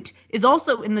his suit is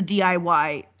also in the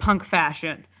DIY punk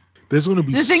fashion. There's going to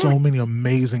be so many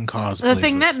amazing cosplays. The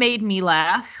thing that made me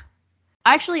laugh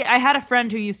Actually, I had a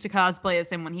friend who used to cosplay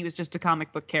as him when he was just a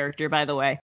comic book character, by the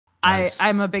way. Nice.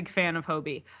 I'm a big fan of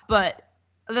Hobie. But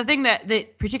the thing that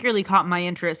particularly caught my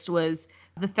interest was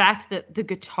the fact that the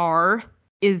guitar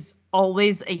is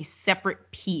always a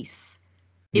separate piece.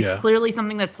 It's clearly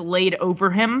something that's laid over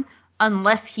him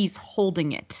unless he's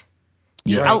holding it.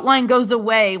 The outline goes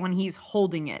away when he's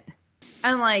holding it.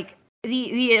 And like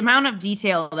the amount of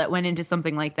detail that went into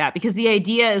something like that, because the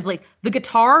idea is like the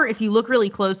guitar, if you look really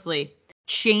closely,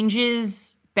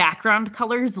 changes background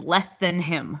colors less than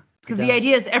him. Because the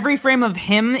idea is every frame of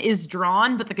him is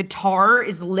drawn, but the guitar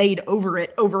is laid over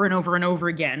it over and over and over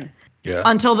again. Yeah.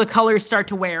 Until the colors start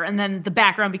to wear, and then the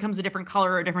background becomes a different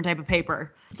color or a different type of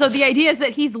paper. So the idea is that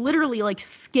he's literally like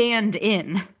scanned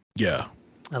in. Yeah.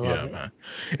 I love it. Man.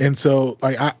 And so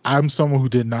like I'm someone who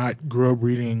did not grow up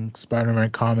reading Spider-Man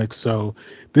comics, so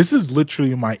this is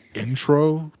literally my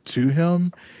intro to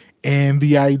him. And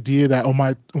the idea that on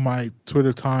my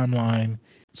Twitter timeline,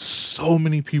 so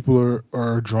many people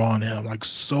are drawing him, like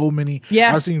so many.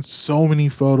 Yeah. I've seen so many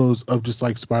photos of just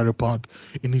like Spider-Punk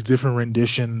in these different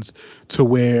renditions, to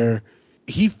where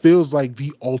he feels like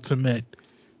the ultimate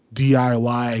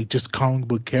DIY just comic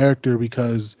book character,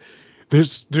 because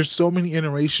there's so many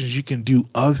iterations you can do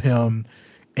of him,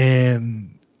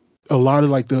 and a lot of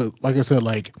like I said,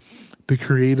 like the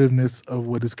creativeness of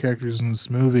what his character is in this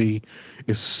movie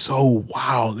is so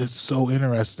wild. It's so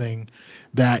interesting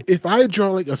that if I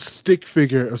draw like a stick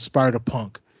figure of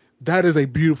Spider-Punk, that is a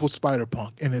beautiful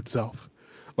Spider-Punk in itself.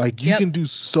 Like you can do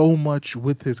so much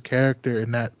with his character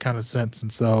in that kind of sense.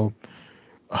 And so,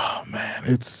 oh man,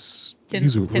 he's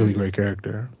a really great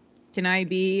character. Can I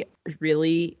be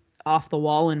really off the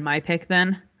wall in my pick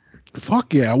then?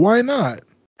 Fuck yeah, why not?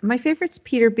 My favorite's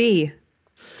Peter B.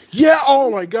 Yeah, oh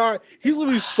my god. He would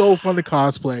be so fun to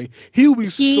cosplay. He would be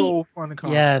so fun to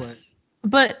cosplay. Yes.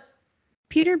 But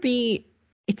Peter B,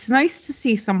 it's nice to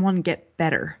see someone get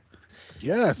better.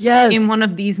 Yes. In one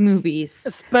of these movies.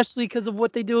 Especially because of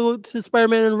what they do to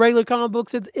Spider-Man in regular comic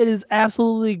books. It is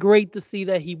absolutely great to see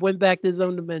that he went back to his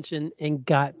own dimension and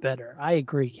got better. I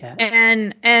agree, Kat.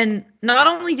 And not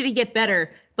only did he get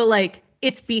better, but like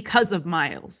it's because of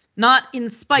Miles, not in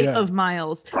spite of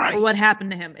Miles or what happened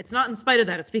to him. It's not in spite of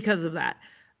that. It's because of that.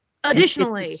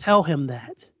 Additionally, tell him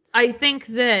that. I think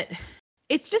that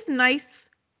it's just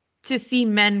nice to see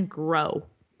men grow.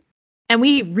 And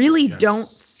we really don't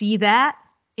see that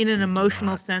in an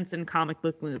emotional sense in comic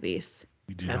book movies.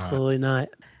 Absolutely not.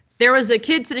 There was a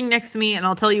kid sitting next to me, and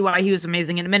I'll tell you why he was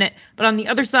amazing in a minute. But on the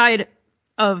other side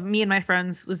of me and my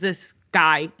friends was this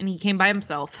guy, and he came by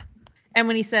himself. And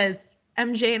when he says,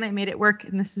 MJ and I made it work,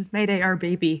 and this is Mayday, our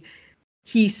baby,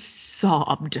 he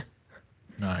sobbed.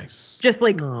 Nice. Just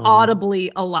like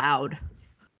audibly aloud.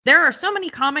 There are so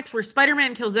many comics where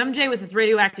Spider-Man kills MJ with his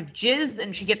radioactive jizz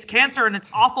and she gets cancer and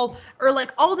it's awful. Or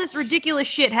like all this ridiculous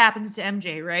shit happens to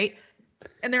MJ, right?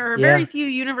 And there are very few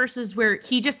universes where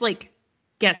he just like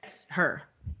gets her.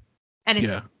 And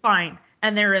it's fine.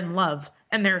 And they're in love.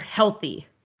 And they're healthy.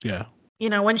 Yeah. You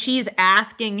know, when she's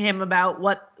asking him about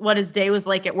what his day was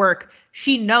like at work,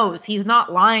 she knows he's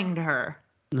not lying to her.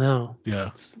 No.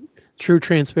 Yeah. True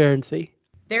transparency.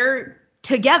 They're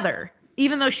together.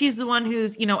 Even though she's the one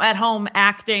who's, you know, at home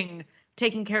acting,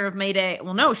 taking care of Mayday.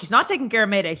 Well, no, she's not taking care of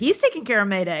Mayday. He's taking care of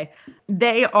Mayday.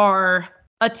 They are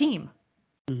a team.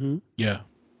 Mm-hmm. Yeah.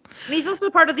 And he's also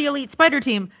part of the Elite Spider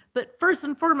team. But first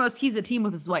and foremost, he's a team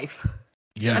with his wife.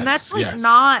 Yes. And that's like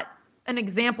not an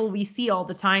example we see all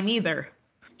the time either.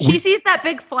 She sees that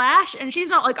big flash and she's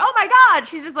not like, oh my God.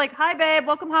 She's just like, hi, babe,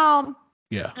 welcome home.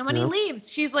 Yeah. And when he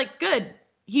leaves, she's like, good.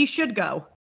 He should go.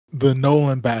 The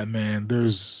Nolan Batman,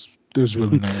 there's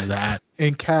really none of that.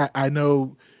 And Kat, I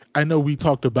know we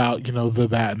talked about, you know, the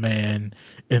Batman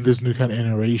in this new kind of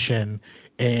iteration,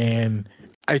 and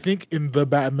I think in the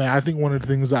Batman, I think one of the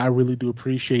things that I really do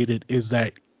appreciate it is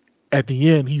that at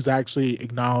the end he's actually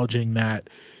acknowledging that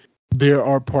there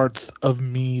are parts of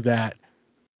me that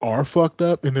are fucked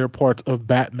up, and there are parts of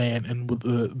Batman and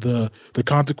the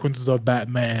consequences of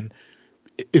Batman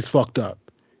is fucked up.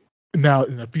 Now,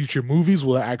 in the future movies,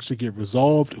 will it actually get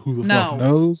resolved? Who the fuck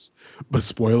knows? But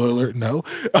spoiler alert, no.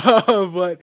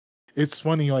 But it's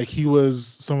funny, like he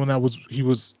was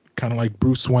kind of like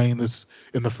Bruce Wayne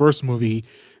in the first movie,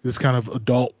 this kind of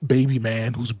adult baby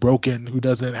man who's broken, who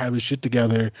doesn't have his shit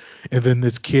together, and then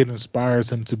this kid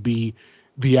inspires him to be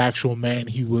the actual man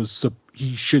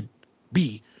he should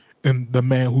be, and the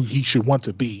man who he should want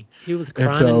to be. He was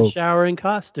crying in the shower in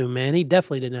costume, man. He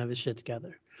definitely didn't have his shit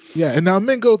together. Yeah, and now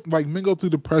men go through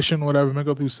depression, whatever. Men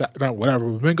go through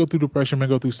men go through depression, men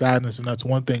go through sadness, and that's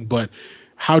one thing. But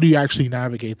how do you actually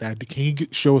navigate that? Can you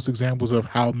show us examples of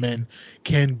how men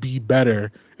can be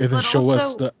better, and then But show us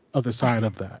also- the other side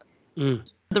of that?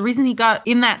 The reason he got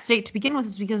in that state to begin with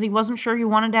is because he wasn't sure he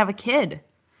wanted to have a kid.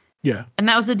 Yeah. And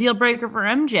that was a deal breaker for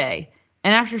MJ.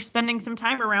 And after spending some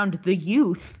time around the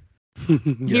youth,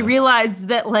 he realized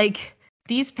that, like,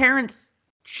 these parents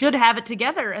should have it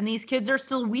together and these kids are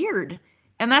still weird.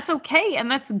 And that's okay. And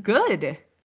that's good.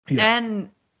 Yeah. And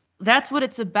that's what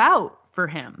it's about for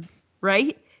him,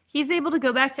 right? He's able to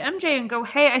go back to MJ and go,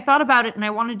 hey, I thought about it and I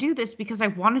want to do this because I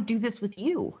want to do this with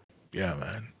you. Yeah,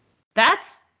 man.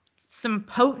 That's some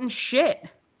potent shit.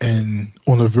 And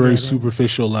on a very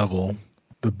superficial level,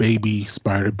 the baby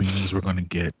spider beings we're gonna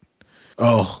get.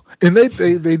 Oh, and they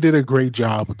did a great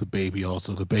job with the baby.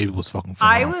 Also, the baby was fucking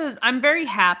phenomenal. I'm very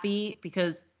happy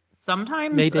because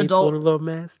sometimes Mayday pulled a little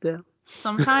mask down.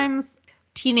 sometimes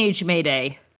teenage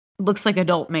Mayday looks like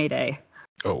adult Mayday,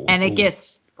 and it Oh.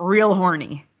 gets real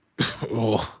horny.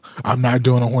 Oh, I'm not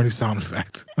doing a horny sound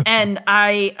effect. And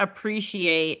I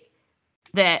appreciate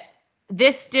that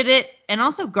this did it, and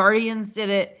also Guardians did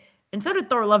it, and so did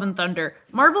Thor: Love and Thunder.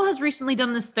 Marvel has recently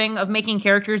done this thing of making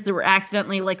characters that were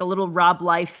accidentally like a little Rob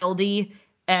Liefeld-y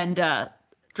and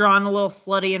drawn a little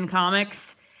slutty in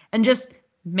comics, and just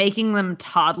making them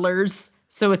toddlers,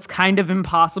 so it's kind of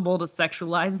impossible to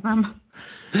sexualize them.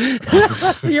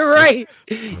 You're right.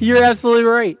 You're absolutely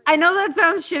right. I know that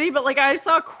sounds shitty, but like I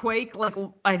saw Quake, like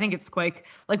I think it's Quake,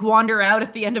 like wander out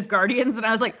at the end of Guardians, and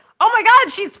I was like, oh my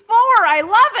god, she's 4! I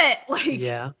love it. Like,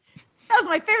 Yeah. that was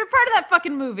my favorite part of that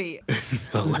fucking movie.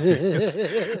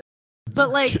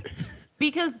 But like,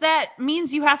 because that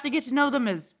means you have to get to know them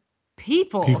as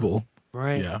people.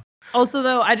 Right. Yeah. Also,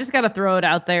 though, I just gotta throw it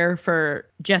out there for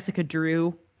Jessica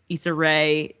Drew, Issa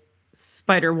Rae,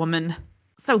 Spider-Woman.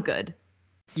 So good.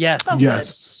 Yes. So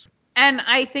Yes. good. And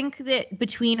I think that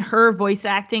between her voice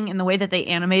acting and the way that they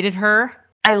animated her,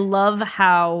 I love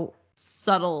how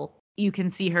subtle you can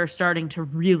see her starting to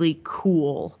really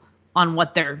cool on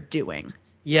what they're doing.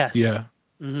 Yes. Yeah.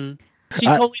 Hmm. She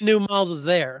totally knew Miles was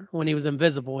there when he was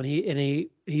invisible, and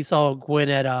he saw Gwen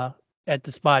at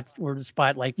the spot where the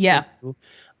spot like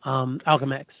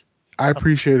Alchemax. I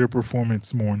appreciate her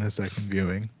performance more in the second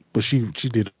viewing, but she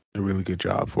did a really good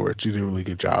job for it. She did a really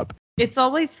good job. It's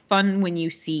always fun when you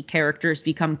see characters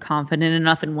become confident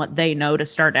enough in what they know to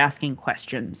start asking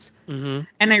questions. Mm-hmm.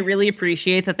 And I really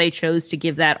appreciate that they chose to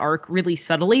give that arc really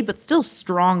subtly, but still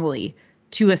strongly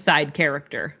to a side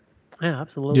character. Yeah,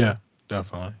 absolutely. Yeah,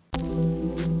 definitely.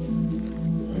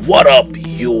 What up,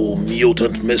 you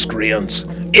mutant miscreants?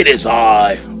 It is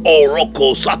I,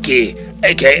 Oroko Saki,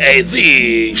 aka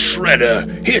The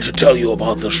Shredder, here to tell you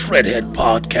about the Shredhead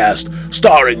podcast,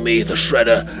 starring me, the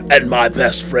Shredder, and my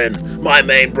best friend, my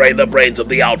main brain, the brains of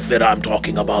the outfit. I'm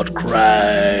talking about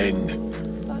Krang.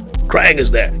 Krang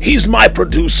is there. He's my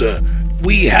producer.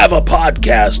 We have a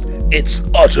podcast. It's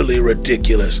utterly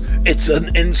ridiculous. It's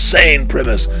an insane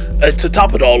premise. To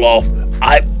top it all off,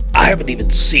 I haven't even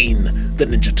seen the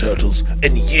Ninja Turtles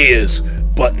in years,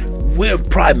 but we're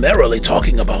primarily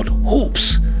talking about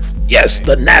hoops. Yes,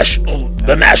 the national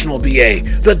BA,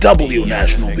 the W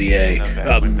national BA.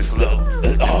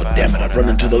 Oh, damn it, I've run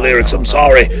into the lyrics, I'm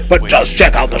sorry, but just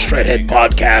check out the Shredhead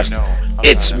podcast.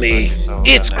 It's me,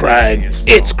 it's Krang,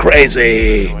 it's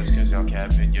crazy.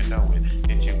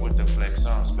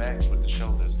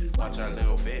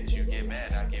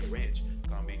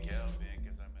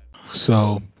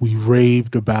 So we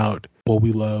raved about what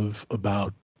we love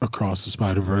about Across the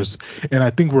Spider-Verse, and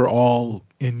I think we're all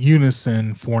in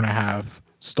unison 4.5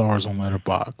 stars on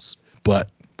Letterboxd. But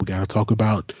we got to talk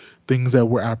about things that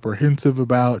we're apprehensive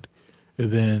about,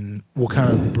 and then we'll kind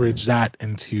of bridge that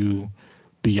into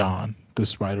Beyond the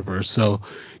Spider-Verse. So,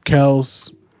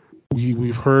 Kels,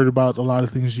 we've heard about a lot of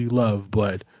things you love,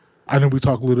 but I know we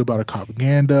talked a little about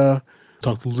propaganda,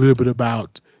 talked a little bit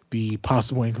about the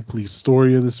possible incomplete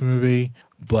story of this movie,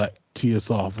 but tee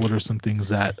us off. What are some things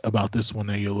about this one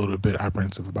that you're a little bit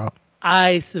apprehensive about?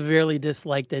 I severely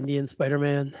disliked Indian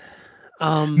Spider-Man.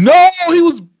 No, he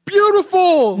was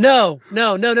beautiful. No.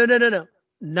 Not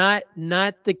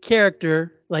the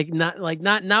character. Not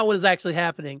what is actually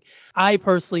happening. I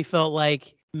personally felt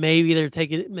like maybe they're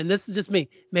taking, and this is just me.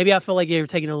 Maybe I felt like they were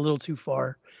taking it a little too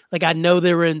far. Like I know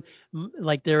they're in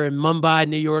Mumbai,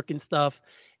 New York, and stuff,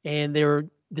 and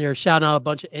they're shouting out a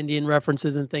bunch of Indian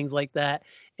references and things like that,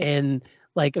 and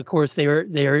like of course they're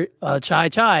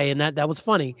chai, and that was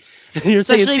funny.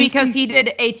 Especially because he did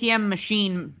ATM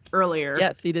machine earlier.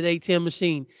 Yes, he did ATM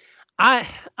machine. I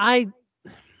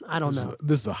don't know.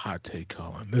 This is a hot take,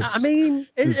 Colin.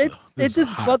 It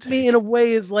just bugged me in a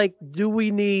way. Is like, do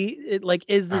we need it? Like,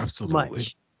 is this too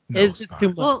much? No, It's it's just not. too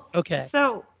much. Well, Okay.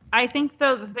 So I think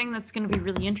though the thing that's going to be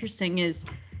really interesting is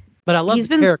But I love he's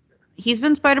the been character he's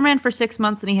been Spider-Man for 6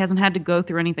 months and he hasn't had to go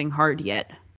through anything hard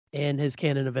yet. and his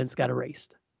canon events got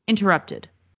erased. Interrupted.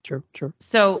 True.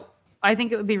 So I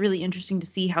think it would be really interesting to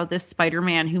see how this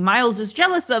Spider-Man, who Miles is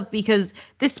jealous of because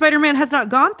this Spider-Man has not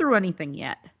gone through anything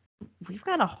yet. We've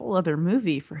got a whole other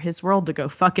movie for his world to go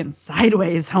fucking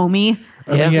sideways, homie.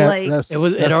 I mean, yeah, like, that's, It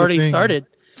that's the already thing. started.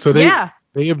 So Yeah.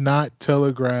 they have not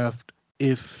telegraphed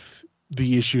if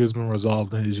the issue has been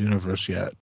resolved in his universe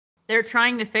yet. They're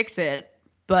trying to fix it,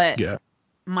 but Yeah.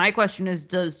 my question is,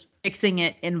 does fixing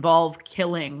it involve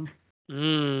killing?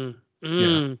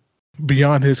 Yeah.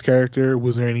 Beyond his character,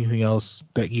 was there anything else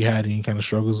that you had any kind of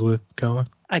struggles with, Kellen?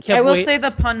 I will say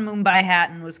the pun Mumbai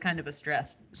Hatton was kind of a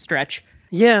stretch.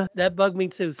 Yeah, that bugged me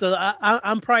too. So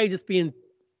I'm probably just being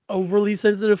overly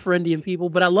sensitive for Indian people,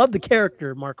 but I love the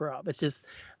character Mark Robb. It's just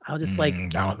I was just like, I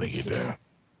don't think you do.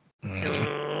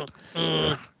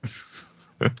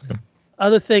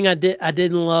 Other thing I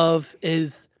didn't love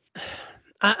is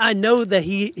I know that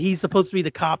he's supposed to be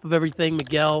the cop of everything,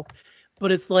 Miguel,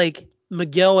 but it's like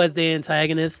Miguel as the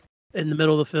antagonist in the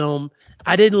middle of the film.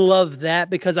 I didn't love that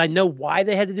because I know why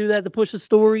they had to do that to push the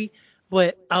story,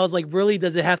 but I was like, really,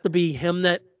 does it have to be him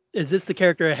is this the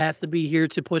character that has to be here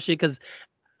to push it? Because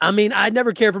I mean, I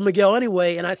never cared for Miguel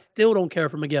anyway, and I still don't care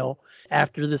for Miguel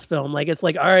after this film. Like, it's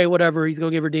like, all right, whatever, he's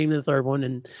gonna get redeemed in the third one,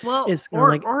 and it's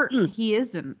he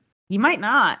isn't. He might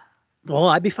not. Well,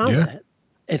 I'd be fine with that.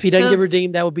 If he doesn't get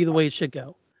redeemed, that would be the way it should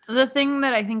go. The thing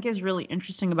that I think is really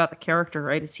interesting about the character,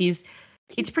 right, is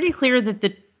it's pretty clear that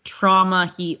the trauma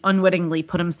he unwittingly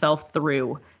put himself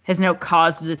through has now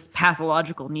caused this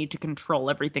pathological need to control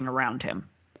everything around him.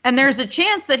 And there's a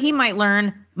chance that he might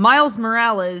learn Miles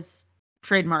Morales,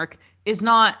 trademark, is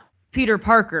not Peter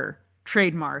Parker,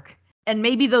 trademark. And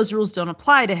maybe those rules don't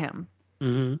apply to him.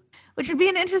 Mm-hmm. Which would be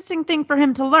an interesting thing for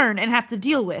him to learn and have to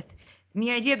deal with. And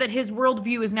the idea that his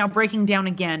worldview is now breaking down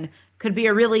again could be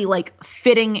a really, like,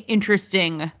 fitting,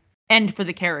 interesting end for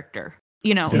the character.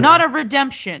 You know, not a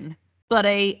redemption, but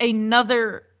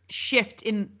another shift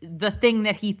in the thing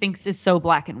that he thinks is so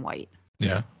black and white.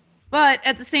 Yeah. But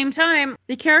at the same time,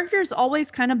 the character's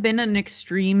always kind of been an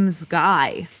extremes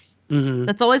guy. Mm-hmm.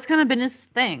 That's always kind of been his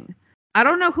thing. I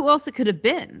don't know who else it could have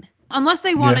been. Unless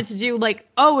they wanted to do, like,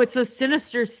 oh, it's a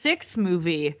Sinister Six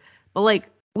movie. But, like,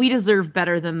 we deserve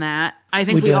better than that. I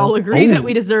think we all agree that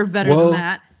we deserve better than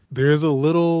that. There's a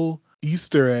little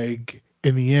Easter egg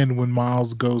in the end when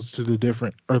Miles goes to the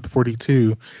different Earth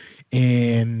 42.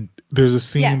 And there's a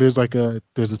scene, there's a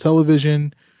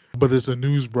television, but there's a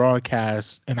news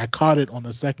broadcast. And I caught it on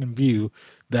the second view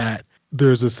that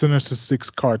there's a Sinister Six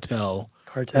cartel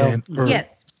in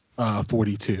Earth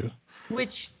 42.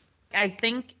 Which I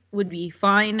think would be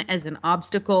fine as an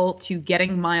obstacle to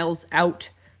getting Miles out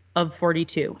of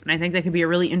 42. And I think that could be a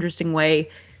really interesting way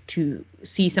to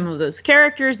see some of those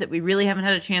characters that we really haven't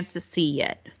had a chance to see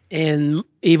yet. And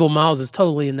Evil Miles is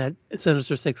totally in that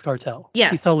Sinister Six cartel.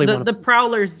 Yes, he's totally the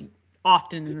Prowler's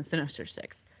often in the Sinister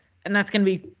Six. And that's going to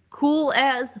be cool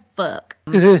as fuck.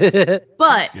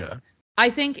 But I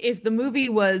think if the movie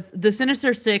was the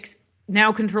Sinister Six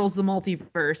now controls the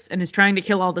multiverse and is trying to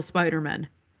kill all the Spider-Men,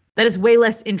 that is way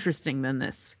less interesting than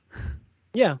this.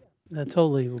 Yeah, that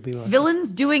totally will be.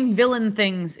 Villains doing villain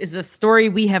things is a story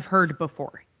we have heard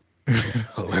before.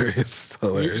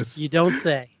 Hilarious. You don't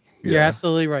say. Yeah. You're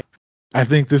absolutely right. I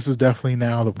think this is definitely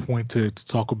now the point to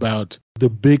talk about the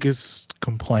biggest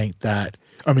complaint that,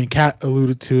 I mean, Kat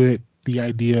alluded to it, the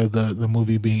idea of the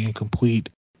movie being incomplete.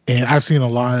 And I've seen a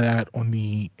lot of that on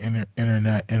the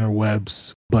internet,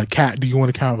 interwebs. But Kat, do you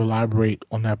want to kind of elaborate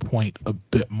on that point a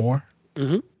bit more?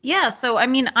 Mm-hmm. Yeah, so I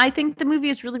mean, I think the movie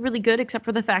is really, really good, except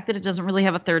for the fact that it doesn't really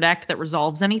have a third act that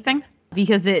resolves anything.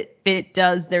 Because if it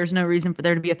does, there's no reason for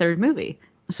there to be a third movie.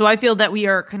 So I feel that we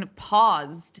are kind of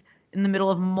paused in the middle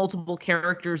of multiple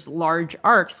characters' large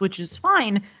arcs, which is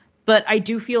fine. But I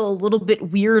do feel a little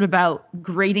bit weird about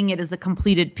grading it as a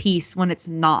completed piece when it's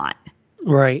not.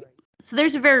 Right. So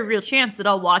there's a very real chance that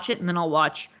I'll watch it and then I'll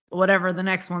watch whatever the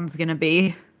next one's going to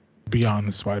be. Beyond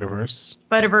the Spider-Verse.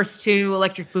 Spider-Verse 2,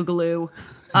 Electric Boogaloo.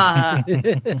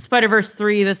 Spider-Verse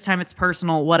 3, this time it's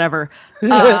personal, whatever.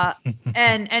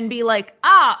 And be like,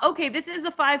 okay, this is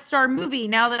a 5-star movie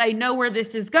now that I know where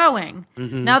this is going.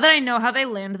 Mm-hmm. Now that I know how they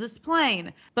land this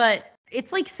plane. But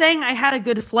it's like saying I had a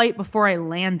good flight before I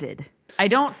landed. I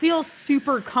don't feel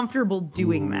super comfortable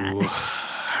doing that.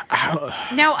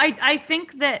 Now, I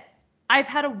think that I've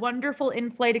had a wonderful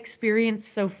in-flight experience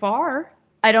so far.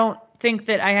 I don't think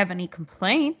that I have any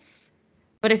complaints.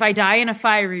 But if I die in a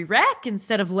fiery wreck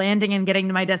instead of landing and getting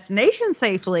to my destination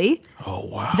safely, Oh,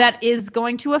 wow. that is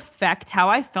going to affect how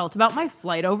I felt about my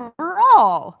flight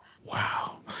overall.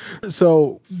 Wow.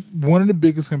 So one of the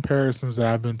biggest comparisons that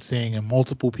I've been seeing and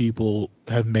multiple people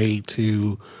have made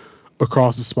to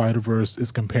Across the Spider-Verse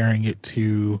is comparing it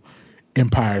to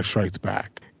Empire Strikes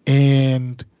Back.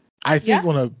 And I think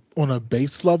on a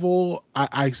base level,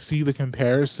 I see the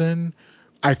comparison.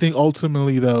 I think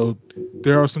ultimately, though,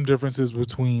 there are some differences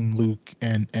between Luke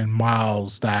and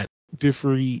Miles that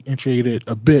differentiate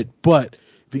a bit. But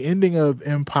the ending of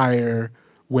Empire,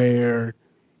 where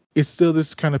it's still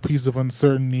this kind of piece of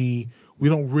uncertainty, we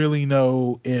don't really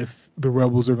know if the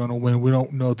rebels are going to win. We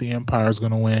don't know if the Empire is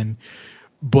going to win.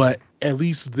 But at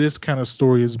least this kind of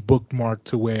story is bookmarked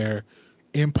to where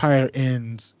Empire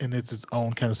ends and it's its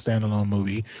own kind of standalone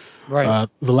movie. Right.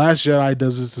 The Last Jedi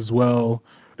does this as well,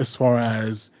 as far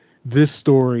as this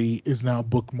story is now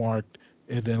bookmarked,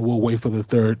 and then we'll wait for the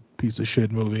third piece of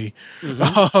shit movie.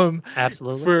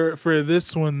 Absolutely. For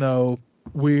this one though,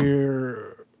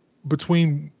 we're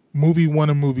between movie 1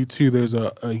 and movie 2. There's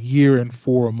a year and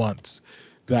 4 months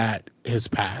that has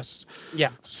passed.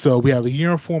 Yeah. So we have a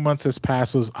year and 4 months has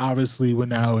passed. So obviously we're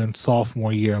now in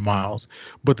sophomore year of Miles.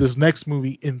 But this next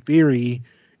movie, in theory,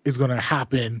 is going to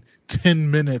happen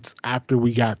 10 minutes after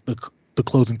we got the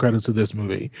closing credits of this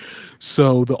movie.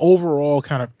 So the overall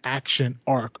kind of action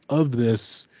arc of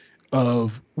this,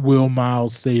 of will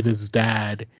Miles save his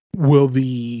dad? Will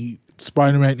the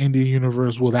Spider-Man India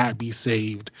universe, will that be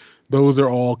saved? Those are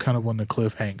all kind of on the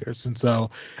cliffhangers. And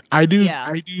so I do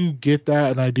get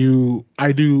that, and I do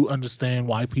understand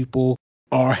why people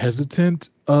are hesitant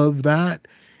of that.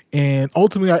 And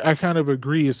ultimately I kind of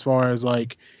agree, as far as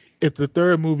like, if the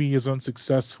third movie is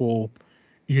unsuccessful,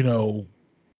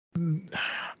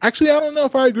 actually I don't know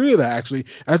if I agree with that. Actually,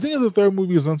 I think if the third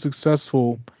movie is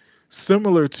unsuccessful,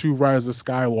 similar to Rise of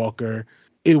Skywalker,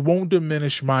 it won't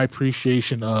diminish my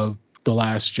appreciation of The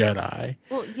Last Jedi.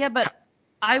 Well, yeah, but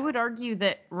I would argue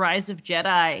that Rise of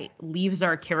Jedi leaves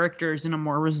our characters in a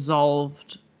more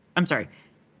resolved... I'm sorry.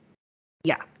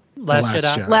 Yeah. Last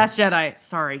Jedi. Last Jedi.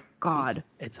 Sorry. God.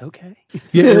 It's okay.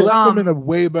 Yeah, it left them in a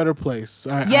way better place.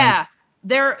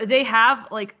 They have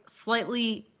like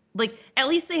slightly, like, at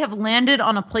least they have landed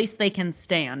on a place they can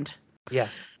stand.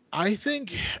 Yes. I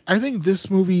think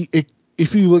this movie,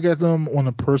 if you look at them on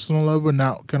a personal level,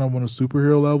 not kind of on a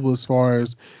superhero level, as far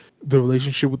as the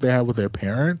relationship that they have with their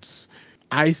parents,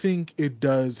 I think it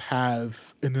does have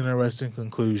an interesting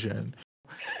conclusion.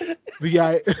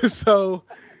 That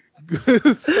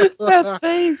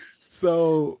face.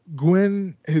 So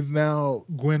Gwen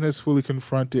has fully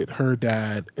confronted her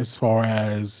dad, as far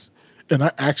as, and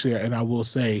I will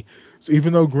say, so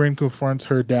even though Gwen confronts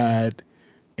her dad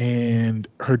and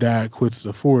her dad quits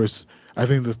the Force, I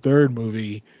think the third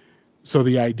movie, so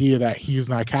the idea that he's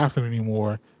not Catherine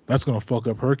anymore, that's going to fuck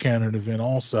up her canon event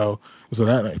also. So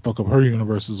that might fuck up her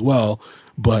universe as well.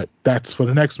 But that's for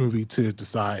the next movie to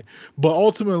decide. But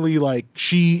ultimately, like,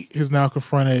 she has now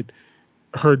confronted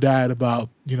her dad about,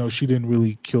 she didn't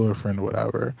really kill her friend or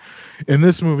whatever. In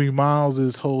this movie,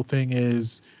 Miles' whole thing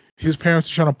is his parents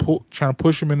are trying to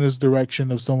push him in this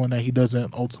direction of someone that he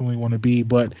doesn't ultimately want to be.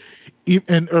 But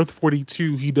in Earth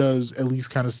 42, he does at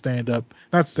least kind of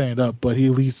not stand up, but he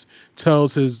at least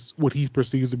tells what he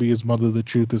perceives to be his mother the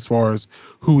truth as far as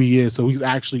who he is. So he's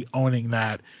actually owning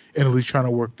that and at least trying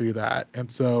to work through that.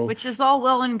 And so, which is all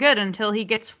well and good until he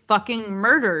gets fucking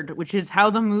murdered, which is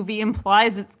how the movie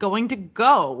implies it's going to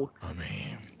go. I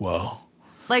mean, well,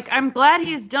 like, I'm glad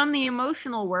he's done the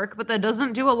emotional work, but that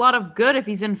doesn't do a lot of good if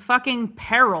he's in fucking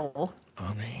peril.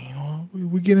 I mean, well,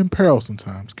 we get in peril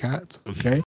sometimes, cats,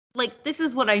 okay? Like, this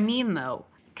is what I mean, though.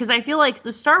 Because I feel like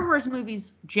the Star Wars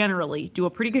movies generally do a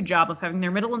pretty good job of having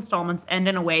their middle installments end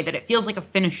in a way that it feels like a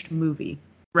finished movie,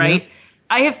 right? Yeah.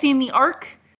 I have seen the arc,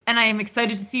 and I am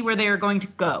excited to see where they are going to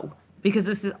go. Because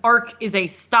this arc is a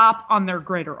stop on their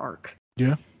greater arc.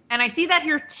 Yeah. And I see that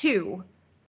here, too.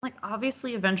 Like,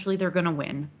 obviously, eventually they're going to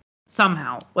win.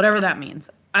 Somehow. Whatever that means.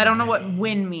 I don't know what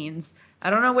win means. I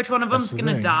don't know which one of them's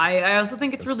going to die. I also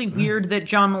think it's really weird that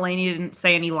John Mulaney didn't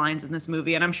say any lines in this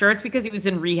movie. And I'm sure it's because he was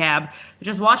in rehab.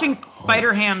 Just watching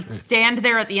Spider-Ham stand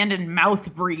there at the end and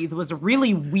mouth breathe was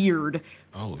really weird.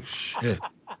 Oh, shit.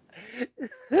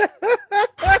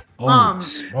 Oh,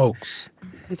 smokes.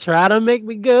 They try to make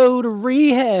me go to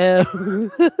rehab.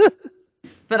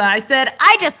 But I said,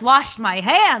 I just washed my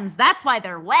hands. That's why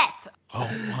they're wet. Oh,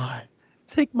 my.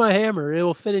 Take my hammer. It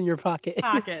will fit in your pocket.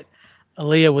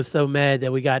 Aaliyah was so mad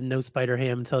that we got no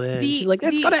Spider-Ham until the end. She's like,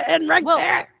 it's going to end right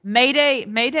there.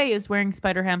 Mayday is wearing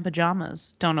Spider-Ham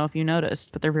pajamas. Don't know if you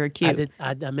noticed, but they're very cute.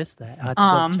 I missed that. I had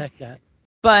to check that.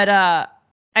 But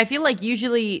I feel like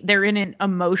usually they're in an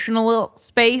emotional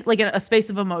space, like a space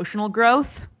of emotional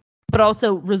growth, but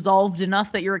also resolved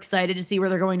enough that you're excited to see where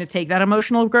they're going to take that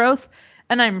emotional growth.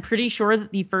 And I'm pretty sure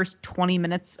that the first 20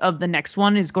 minutes of the next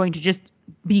one is going to just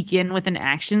begin with an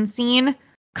action scene,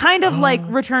 kind of like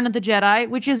Return of the Jedi,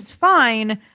 which is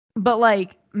fine, but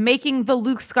like making the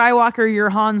Luke Skywalker your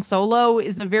Han Solo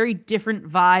is a very different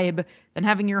vibe than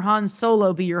having your Han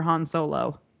Solo be your Han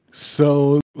Solo.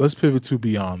 So let's pivot to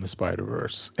Beyond the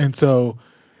Spider-Verse. And so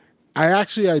Let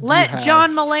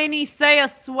John Mulaney say a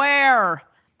swear.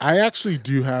 I actually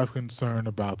do have concern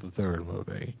about the third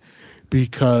movie,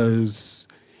 because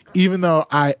even though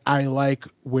I like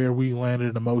where we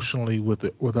landed emotionally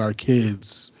with our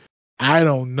kids, I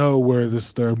don't know where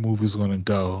this third movie is going to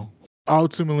go.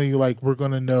 Ultimately, like, we're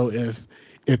going to know if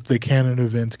the canon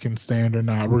events can stand or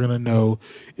not. We're going to know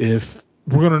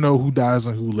who dies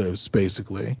and who lives,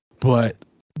 basically. But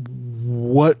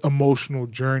what emotional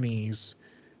journeys,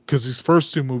 because these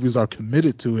first two movies are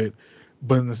committed to it,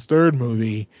 but in this third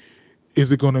movie,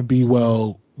 is it going to be,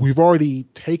 well, we've already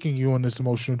taken you on this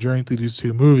emotional journey through these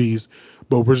two movies,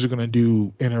 but we're just going to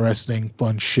do interesting,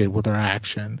 fun shit with our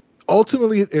action.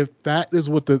 Ultimately, if that's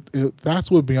what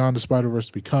Beyond the Spider-Verse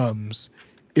becomes,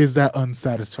 is that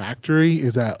unsatisfactory?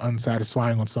 Is that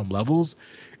unsatisfying on some levels?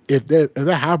 If that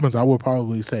happens, I would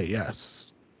probably say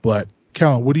yes. But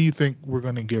Kellen, what do you think we're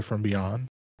going to get from Beyond?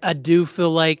 I do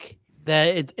feel like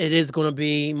that it is going to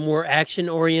be more action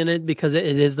oriented, because it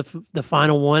is the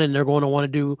final one, and they're going to want to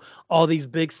do all these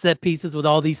big set pieces with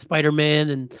all these Spider-Man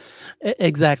and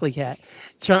exactly, Kat,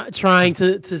 trying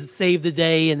to save the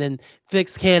day, and then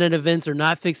fix canon events or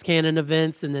not fix canon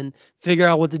events, and then figure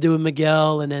out what to do with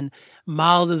Miguel, and then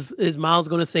Miles is Miles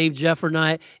going to save Jeff or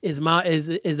not? Is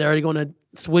they already going to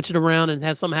switch it around and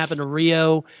have something happen to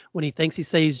Rio when he thinks he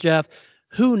saves Jeff?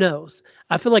 Who knows?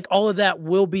 I feel like all of that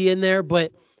will be in there,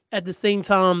 but at the same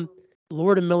time,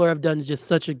 Lord and Miller have done just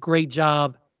such a great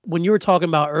job. When you were talking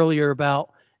about earlier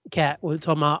about Kat, we were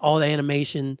talking about all the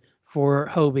animation for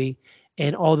Hobie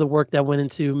and all the work that went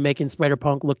into making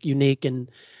Spider-Punk look unique, and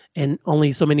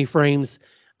only so many frames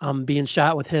being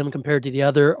shot with him compared to the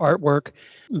other artwork.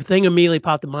 The thing immediately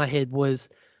popped in my head was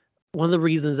one of the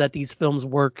reasons that these films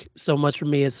work so much for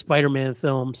me as Spider-Man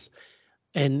films,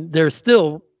 and they're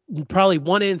still probably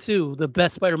 1 and 2 the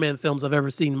best Spider-Man films I've ever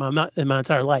seen in my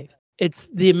entire life. It's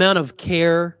the amount of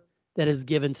care that is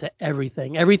given to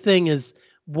everything. Everything is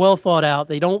well thought out.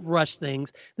 They don't rush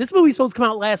things. This movie's supposed to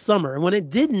come out last summer, and when it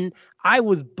didn't, I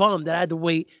was bummed that I had to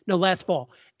wait. No, last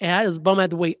fall. And I was bummed I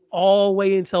had to wait all the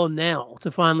way until now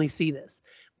to finally see this.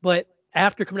 But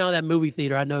after coming out of that movie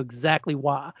theater, I know exactly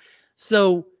why.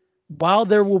 So while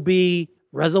there will be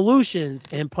resolutions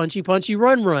and punchy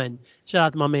run, shout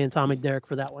out to my man Tommy Derrick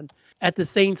for that one. At the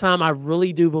same time, I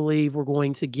really do believe we're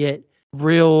going to get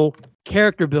real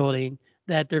character building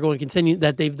that they're going to continue,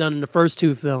 that they've done in the first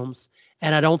two films.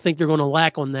 And I don't think they're going to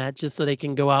lack on that just so they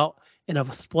can go out in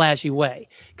a splashy way.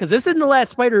 Because this isn't going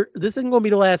to be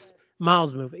the last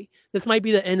Miles movie. This might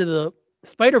be the end of the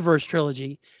Spider-Verse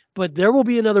trilogy, but there will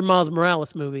be another Miles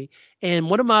Morales movie. And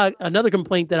another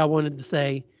complaint that I wanted to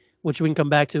say, which we can come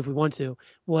back to if we want to,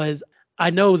 was I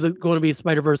know it was going to be a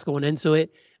Spider-Verse going into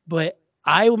it, but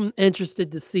I'm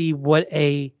interested to see what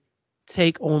a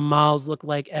take on Miles look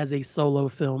like as a solo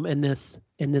film in this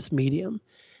medium.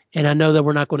 And I know that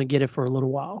we're not going to get it for a little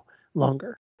while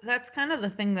longer. That's kind of the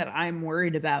thing that I'm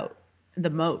worried about the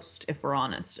most, if we're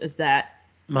honest, is that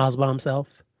Miles by himself?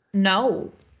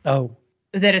 No. Oh.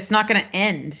 That it's not going to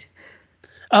end.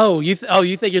 Oh, you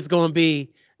think it's going to be,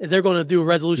 they're going to do a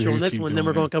resolution on this one, then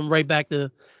we're going to come right back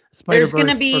to Spider-Verse. There's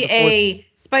going to be a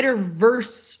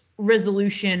Spider-Verse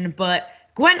resolution, but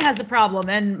Gwen has a problem,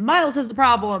 and Miles has a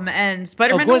problem, and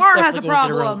Spider-Man Noir has a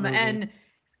problem, and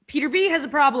Peter B has a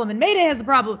problem, and Mayday has a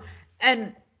problem,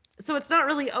 and so it's not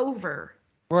really over.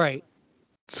 Right.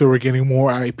 So we're getting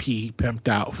more IP pimped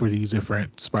out for these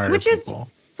different Spider Which people.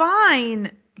 Is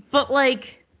fine, but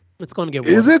like... It's going to get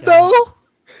worse. Is it though?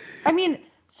 I mean,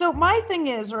 so my thing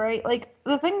is, right, like,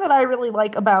 the thing that I really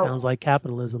like about... Sounds like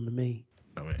capitalism to me.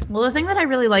 Well, the thing that I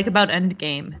really like about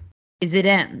Endgame is it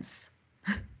ends.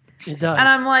 It does. And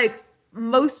I'm like,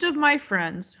 most of my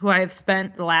friends who I have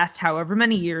spent the last however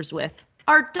many years with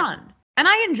are done. And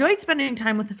I enjoyed spending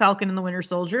time with the Falcon and the Winter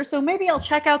Soldier, so maybe I'll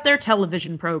check out their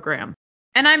television program.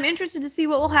 And I'm interested to see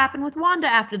what will happen with Wanda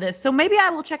after this, so maybe I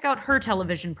will check out her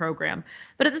television program.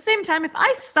 But at the same time, if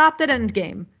I stopped at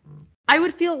Endgame, I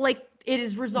would feel like it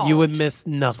is resolved. You would miss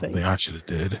nothing. Something I should have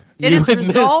did. It is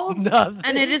resolved,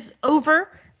 and it is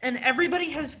over, and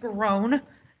everybody has grown,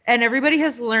 and everybody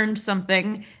has learned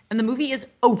something, and the movie is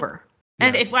over. Yeah.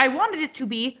 And if I wanted it to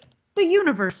be, the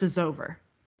universe is over.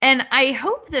 And I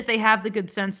hope that they have the good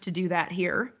sense to do that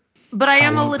here. But I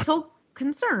am a little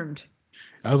concerned.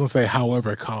 I was going to say,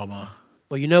 however, comma.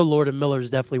 Well, you know Lord and Miller is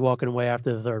definitely walking away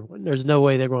after the third one. There's no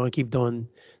way they're going to keep doing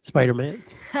Spider-Man.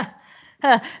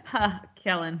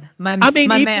 Kellen, my I mean,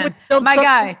 my even man, with Dumb my Truck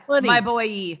guy, Money. my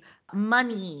boy,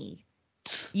 money.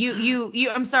 You.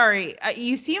 I'm sorry.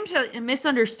 You seem to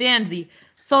misunderstand the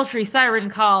sultry siren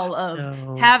call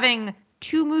of having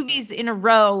 2 movies in a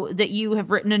row that you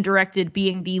have written and directed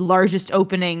being the largest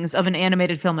openings of an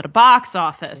animated film at a box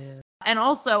office. Yeah. And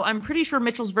also, I'm pretty sure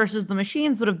Mitchell's versus the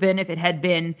Machines would have been if it had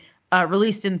been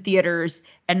released in theaters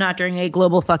and not during a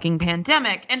global fucking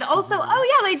pandemic. And also,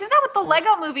 oh yeah, they did that with the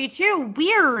Lego movie too.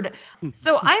 Weird.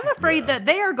 So I'm afraid that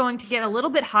they are going to get a little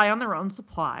bit high on their own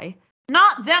supply.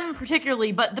 Not them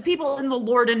particularly, but the people in the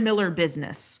Lord and Miller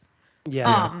business.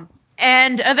 Yeah.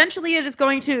 And eventually it is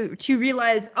going to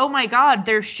realize, oh my God,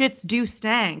 their shits do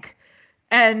stank.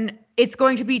 And it's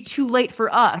going to be too late for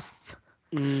us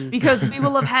because we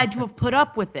will have had to have put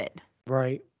up with it.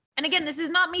 Right. And again, this is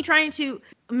not me trying to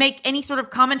make any sort of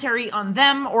commentary on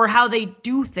them or how they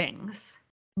do things.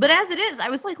 But as it is, I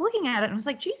was like looking at it and I was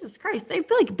like, Jesus Christ, they've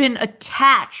like been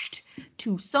attached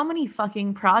to so many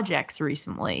fucking projects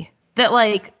recently that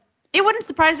like it wouldn't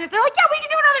surprise me if they're like, yeah, we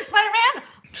can do another Spider-Man.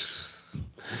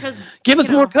 Because give us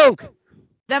more Coke.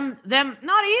 Them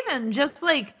not even just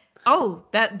like, oh,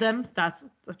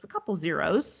 that's a couple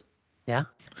zeros. Yeah.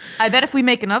 I bet if we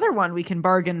make another one, we can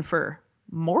bargain for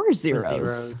more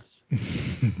zeros.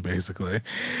 Basically.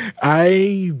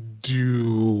 I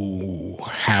do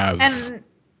have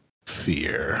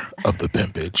fear of the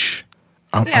pimpage.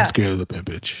 I'm scared of the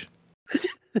pimpage.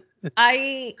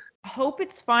 I hope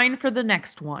it's fine for the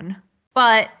next one,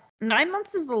 but 9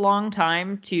 months is a long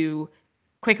time to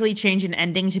quickly change an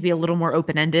ending to be a little more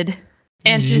open-ended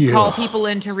and to call people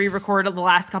in to re-record the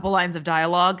last couple lines of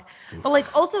dialogue. But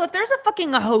like, also, if there's a fucking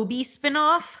Hobie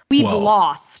spinoff, we've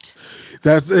lost.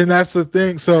 That's the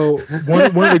thing. So one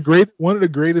of the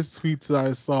greatest tweets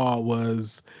I saw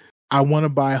was, I want to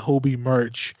buy Hobie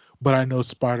merch, but I know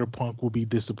Spider-Punk will be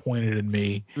disappointed in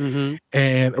me. Mm-hmm.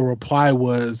 And a reply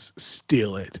was,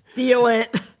 steal it. Steal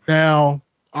it. Now,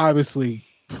 obviously,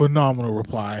 phenomenal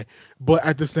reply. But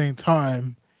at the same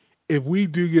time, if we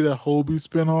do get a Hobie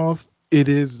spinoff, it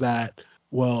is that,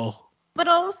 well. But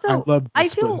also, I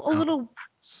feel a little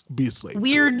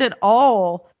weird at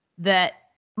all that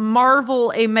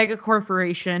Marvel, a mega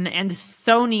corporation, and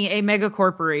Sony, a mega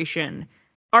corporation,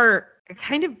 are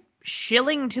kind of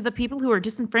shilling to the people who are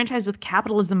disenfranchised with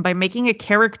capitalism by making a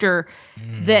character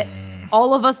that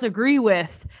all of us agree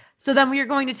with. So then we are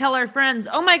going to tell our friends,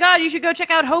 oh my God, you should go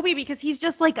check out Hobie because he's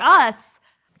just like us.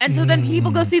 And so then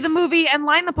people go see the movie and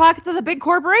line the pockets of the big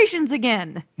corporations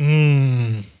again.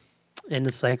 And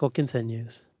the cycle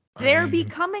continues. They're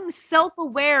becoming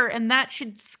self-aware, and that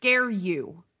should scare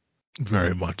you.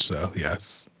 Very much so,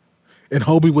 yes. And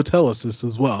Hobie would tell us this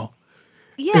as well.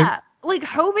 Yeah, like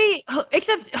Hobie,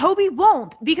 except Hobie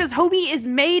won't, because Hobie is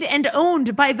made and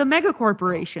owned by the mega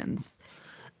corporations.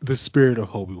 The spirit of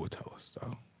Hobie would tell us,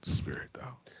 though. The spirit,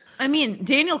 though. I mean,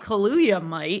 Daniel Kaluuya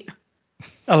might.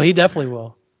 Oh, he definitely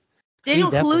will.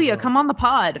 Daniel Kaluuya, come on the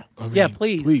pod. I mean, yeah,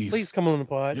 please come on the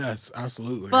pod. Yes,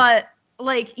 absolutely. But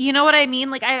like, you know what I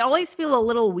mean? Like, I always feel a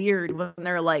little weird when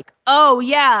they're like, oh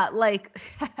yeah, like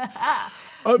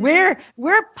we're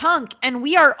punk and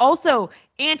we are also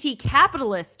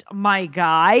anti-capitalist, my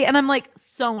guy. And I'm like,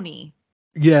 Sony.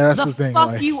 Yeah, that's the thing.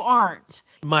 Fuck you aren't.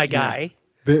 My guy.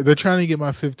 They're trying to get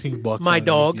my $15 my on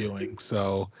dog viewing,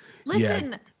 so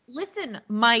Listen,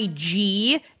 my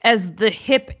G, as the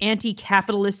hip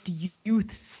anti-capitalist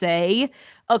youth say,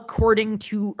 according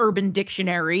to Urban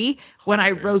Dictionary, when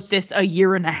I wrote this a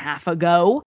year and a half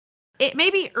ago. It may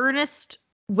be earnest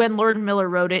when Lord Miller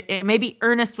wrote it. It may be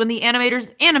earnest when the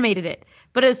animators animated it.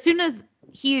 But as soon as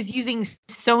he is using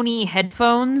Sony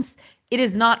headphones, it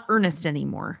is not earnest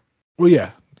anymore. Well,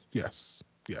 yeah. Yes.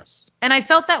 And I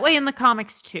felt that way in the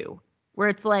comics, too, where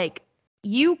it's like,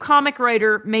 you comic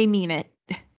writer may mean it.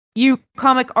 You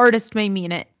comic artist may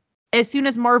mean it. As soon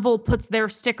as Marvel puts their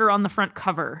sticker on the front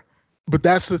cover. But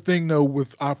that's the thing, though,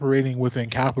 with operating within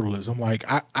capitalism. Like,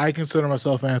 I consider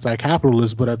myself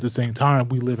anti-capitalist, but at the same time,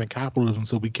 we live in capitalism,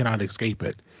 so we cannot escape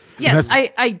it. Yes,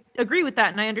 I agree with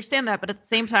that, and I understand that. But at the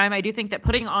same time, I do think that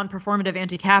putting on performative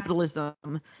anti-capitalism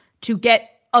to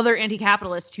get other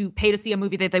anti-capitalists to pay to see a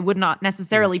movie that they would not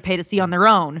necessarily pay to see on their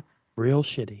own. Real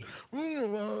shitty.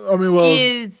 I mean, well,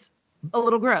 is a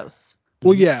little gross.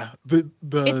 Well, yeah. The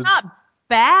It's not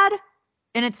bad,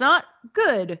 and it's not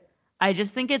good. I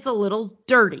just think it's a little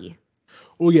dirty.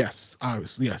 Well, yes,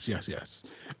 obviously,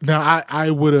 yes. Now, I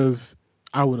would have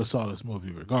I would have saw this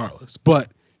movie regardless. But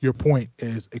your point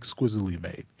is exquisitely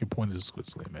made.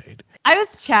 I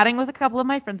was chatting with a couple of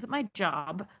my friends at my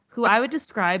job who I would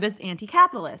describe as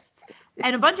anti-capitalists.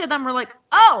 And a bunch of them were like,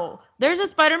 oh, there's a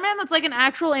Spider-Man that's like an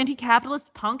actual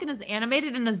anti-capitalist punk and is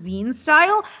animated in a zine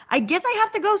style. I guess I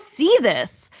have to go see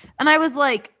this. And I was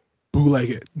like,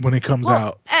 bootleg it when it comes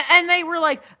out. And they were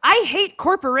like, I hate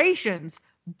corporations.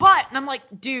 But, and I'm like,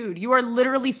 dude, you are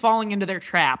literally falling into their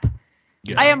trap.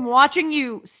 Yeah. I am watching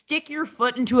you stick your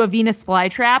foot into a Venus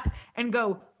flytrap and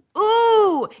go,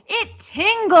 ooh, it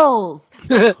tingles.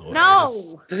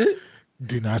 No.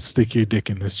 Do not stick your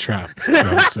dick in this trap,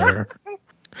 no, sir.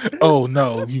 Oh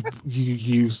no,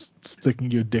 you sticking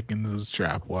your dick in this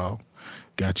trap. Well,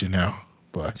 got you now.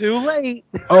 But too late.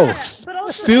 Oh,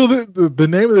 still the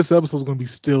name of this episode is going to be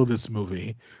 "Still This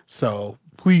Movie." So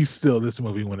please still this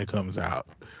movie when it comes out.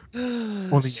 On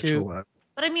the interwebs.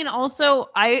 But I mean, also,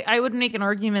 I would make an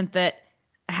argument that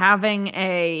having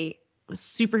a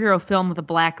superhero film with a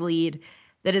black lead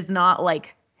that is not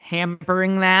like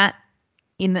hampering that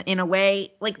in a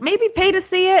way, like maybe pay to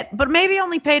see it, but maybe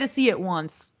only pay to see it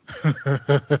once.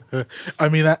 I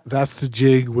mean, that's the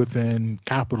jig within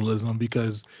capitalism,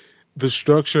 because the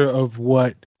structure of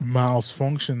what Miles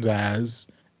functions as,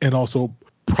 and also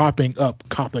propping up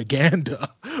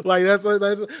propaganda, like that's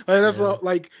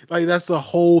the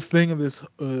whole thing of this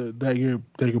that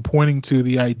you're pointing to,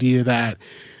 the idea that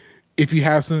if you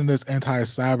have something that's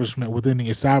anti-establishment within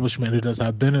the establishment, it does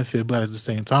have benefit, but at the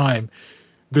same time,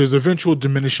 there's eventual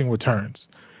diminishing returns.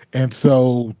 And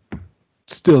so,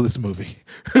 still this movie.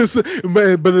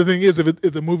 But the thing is, if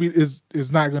the movie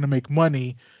is not going to make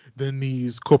money, then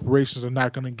these corporations are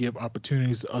not going to give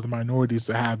opportunities to other minorities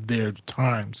to have their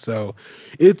time. So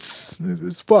it's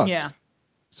fucked. Yeah,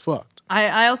 it's fucked.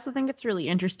 I also think it's really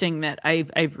interesting that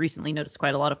I've recently noticed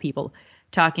quite a lot of people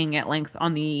talking at length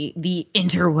on the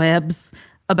interwebs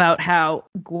about how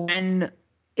Gwen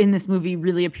in this movie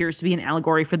really appears to be an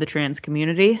allegory for the trans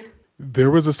community. There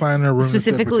was a sign in a room that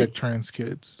said protect trans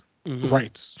kids. Mm-hmm.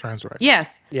 Trans rights.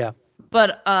 Yes. Yeah.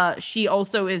 But she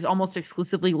also is almost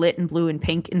exclusively lit in blue and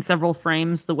pink in several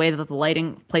frames. The way that the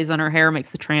lighting plays on her hair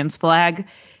makes the trans flag.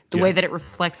 The way that it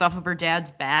reflects off of her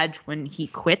dad's badge when he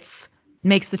quits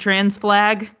makes the trans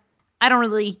flag. I don't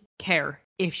really care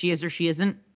if she is or she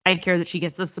isn't. I care that she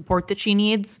gets the support that she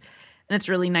needs. And it's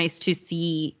really nice to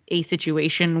see a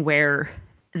situation where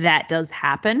that does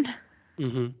happen.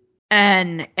 Mm-hmm.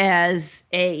 And as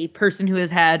a person who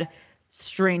has had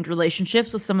strained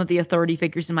relationships with some of the authority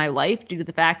figures in my life due to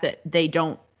the fact that they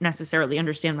don't necessarily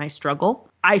understand my struggle,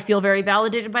 I feel very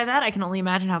validated by that. I can only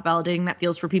imagine how validating that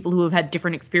feels for people who have had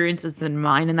different experiences than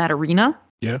mine in that arena.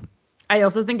 Yeah. I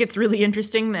also think it's really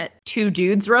interesting that two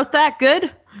dudes wrote that good.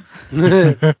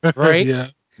 Right? Yeah.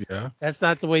 Yeah. That's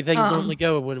not the way things normally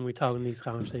go when we talk in these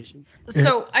conversations.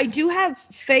 So I do have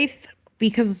faith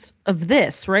because of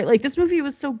this, right? Like, this movie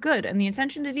was so good and the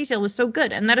attention to detail was so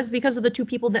good, and that is because of the two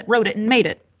people that wrote it and made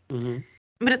it. Mm-hmm.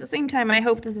 But at the same time, I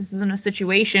hope that this isn't a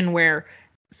situation where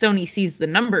Sony sees the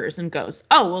numbers and goes,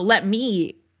 oh, well, let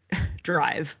me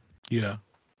drive. Yeah.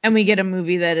 And we get a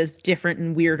movie that is different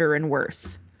and weirder and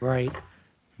worse. Right.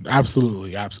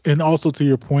 Absolutely. And also, to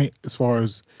your point, as far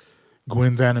as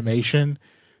Gwen's animation,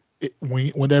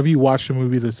 whenever you watch the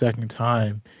movie the second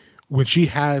time, when she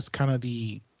has kind of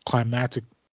the climactic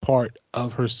part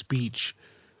of her speech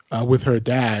with her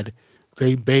dad,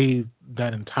 they bathe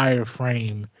that entire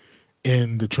frame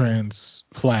in the trans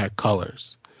flag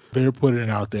colors. They're putting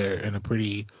it out there in a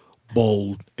pretty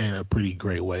bold and a pretty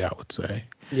great way, I would say.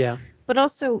 Yeah. But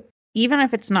also, even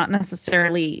if it's not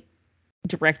necessarily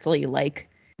directly like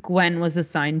Gwen was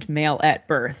assigned male at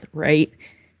birth, right?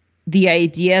 The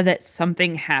idea that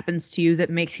something happens to you that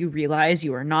makes you realize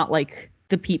you are not like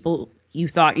the people you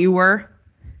thought you were.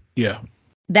 Yeah.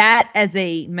 That as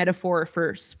a metaphor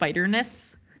for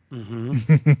spiderness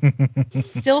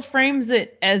still frames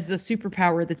it as a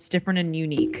superpower that's different and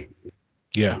unique.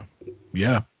 Yeah.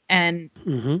 Yeah. And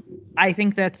I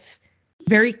think that's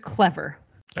very clever.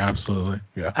 Absolutely.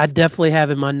 Yeah. I definitely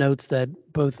have in my notes that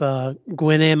both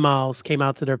Gwen and Miles came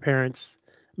out to their parents.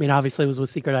 I mean, obviously it was with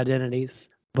secret identities,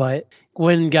 but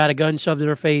Gwen got a gun shoved in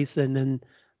her face, and then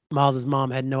Miles'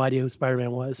 mom had no idea who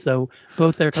Spider-Man was. So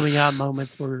both their coming out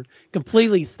moments were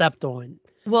completely stepped on.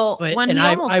 Well, I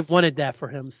wanted that for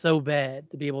him so bad,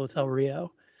 to be able to tell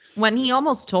Rio. When he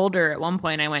almost told her at one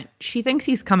point, I went, she thinks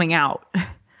he's coming out.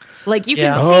 Like, you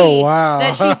can Oh, see wow.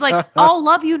 that she's like, I'll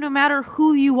love you no matter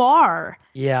who you are.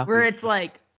 Yeah. Where it's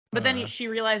like, but then she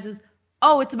realizes,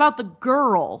 oh, it's about the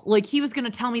girl. Like, he was going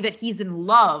to tell me that he's in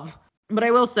love. But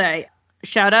I will say,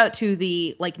 shout out to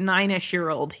the like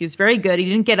 9-ish-year-old. He was very good. He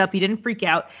didn't get up. He didn't freak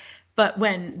out. but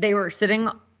when they were sitting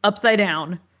upside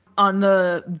down on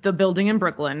the building in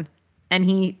Brooklyn, and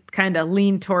he kind of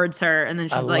leaned towards her, and then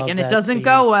she's like, and it doesn't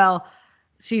go well.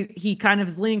 He kind of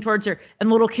is leaning towards her, and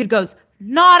the little kid goes,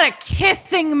 "Not a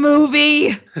kissing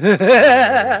movie."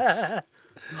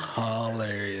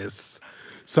 Hilarious.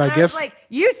 So I was like,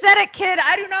 you said it, kid.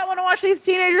 I do not want to watch these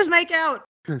teenagers make out.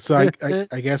 So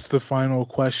I guess the final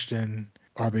question: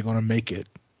 are they going to make it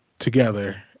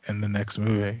together in the next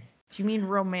movie? Do you mean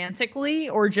romantically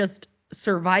or just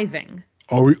surviving?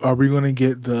 Are we going to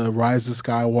get the Rise of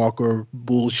Skywalker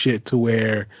bullshit to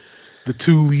where the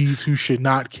two leads who should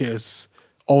not kiss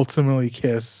ultimately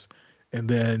kiss, and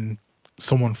then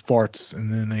someone farts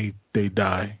and then they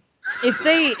die? If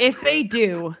they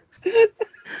do,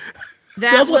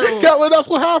 that's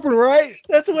what happened, right?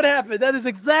 That's what happened. That is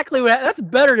exactly what. That's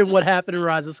better than what happened in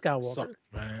Rise of Skywalker. Suck,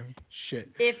 man. Shit.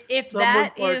 If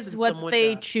that is what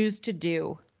they choose to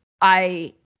do,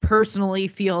 I personally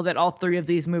feel that all three of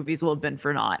these movies will have been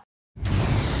for naught.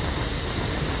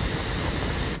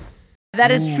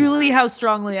 That is truly how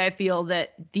strongly I feel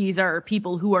that these are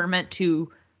people who are meant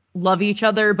to love each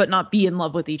other but not be in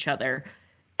love with each other.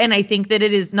 And I think that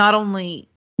it is not only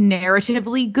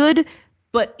narratively good,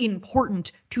 but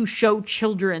important to show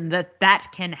children that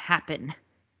can happen.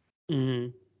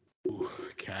 Mm-hmm.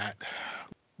 Cat.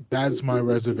 That's my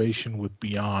reservation with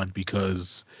Beyond,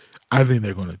 because I think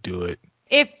they're going to do it.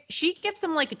 If she gives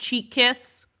him like a cheek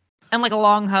kiss and like a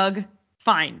long hug,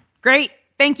 fine. Great.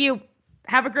 Thank you.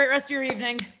 Have a great rest of your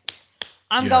evening.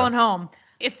 I'm going home.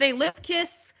 If they lip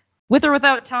kiss with or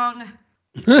without tongue,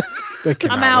 they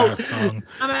cannot I'm out. have tongue.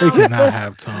 I'm They out. cannot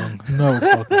have tongue. No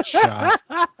fucking shot.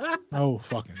 No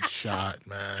fucking shot,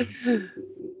 man.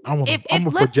 I'm a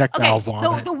projectile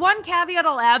vomit. The one caveat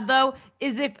I'll add, though,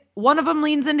 is if one of them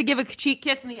leans in to give a cheek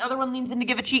kiss and the other one leans in to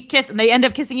give a cheek kiss and they end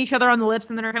up kissing each other on the lips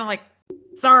and then are kind of like,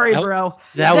 sorry, bro.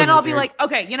 Then I'll be like,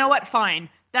 okay, you know what? Fine.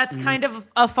 That's kind of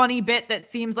a funny bit that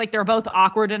seems like they're both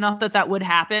awkward enough that would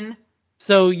happen.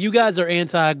 So you guys are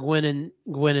anti Gwen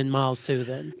and Miles too,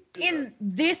 then? In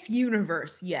this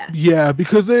universe, yes. Yeah,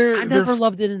 because I never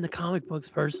loved it in the comic books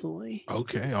personally.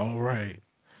 Okay, all right.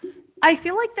 I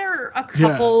feel like there are a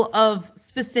couple of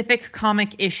specific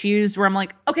comic issues where I'm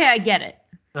like, okay, I get it.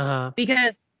 Uh-huh.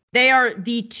 Because they are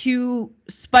the two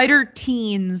Spider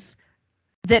teens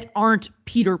that aren't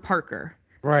Peter Parker.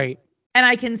 Right. And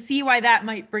I can see why that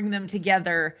might bring them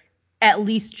together, at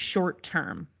least short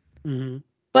term. Mm-hmm.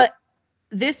 But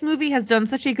this movie has done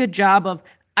such a good job of,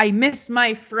 I miss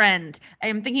my friend. I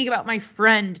am thinking about my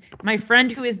friend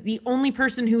who is the only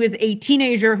person who is a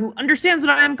teenager who understands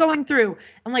what I'm going through.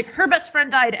 And like, her best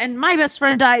friend died and my best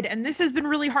friend died. And this has been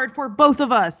really hard for both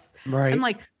of us. Right. And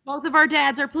like, both of our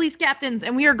dads are police captains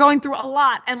and we are going through a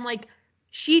lot. And like,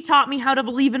 she taught me how to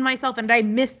believe in myself and I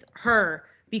miss her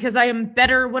because I am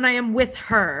better when I am with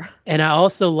her. And I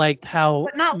also liked how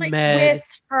but not like with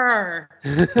her. I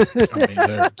mean,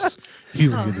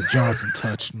 he's gonna get the Johnson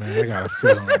touch, man. I got a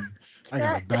feeling. I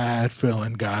got a bad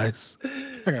feeling, guys.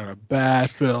 I got a bad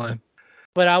feeling.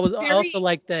 But I also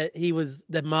like that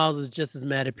Miles is just as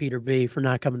mad at Peter B for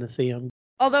not coming to see him.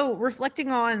 Although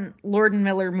reflecting on Lord and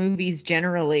Miller movies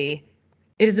generally,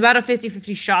 it is about a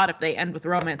 50-50 shot if they end with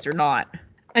romance or not.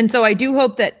 And so I do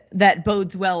hope that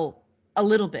bodes well a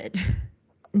little bit,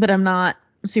 but I'm not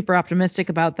super optimistic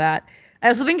about that. I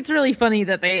also think it's really funny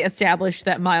that they established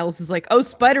that Miles is like, oh,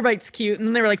 Spider-Bite's cute. And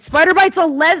then they were like, Spider-Bite's a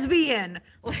lesbian.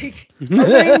 Like,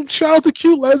 shout out to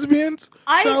cute lesbians.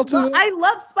 I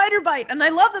love Spider-Bite. And I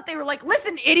love that they were like,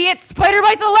 listen, idiot,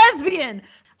 Spider-Bite's a lesbian.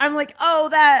 I'm like,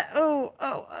 does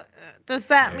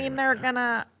that mean they're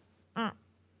gonna...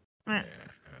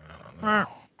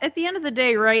 At the end of the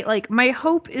day, right, like, my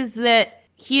hope is that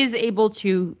he is able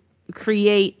to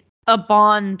create a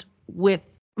bond with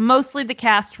mostly the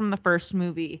cast from the first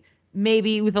movie,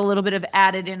 maybe with a little bit of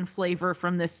added in flavor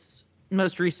from this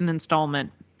most recent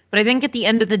installment. But I think at the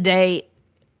end of the day,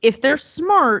 if they're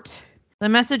smart, the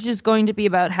message is going to be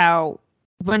about how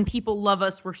when people love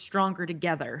us, we're stronger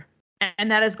together.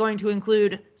 And that is going to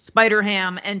include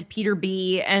Spider-Ham and Peter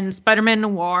B and Spider-Man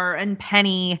Noir and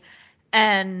Penny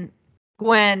and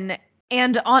Gwen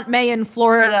and Aunt May in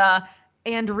Florida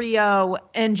and Rio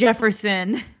and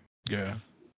Jefferson. Yeah.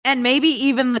 And maybe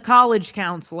even the college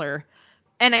counselor.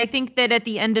 And I think that at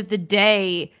the end of the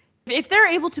day, if they're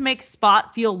able to make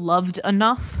Spot feel loved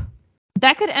enough,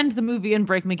 that could end the movie and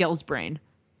break Miguel's brain.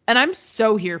 And I'm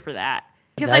so here for that.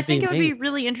 Because I think it would be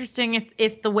really interesting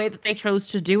if the way that they chose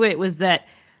to do it was that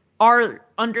our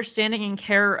understanding and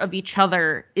care of each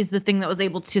other is the thing that was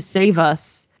able to save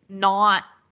us, not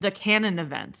the canon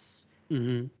events.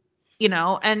 Mm-hmm. You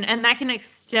know, and that can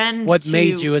extend what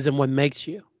made you isn't what makes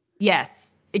you.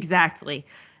 Yes, exactly.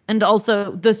 And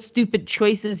also the stupid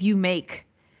choices you make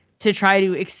to try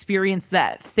to experience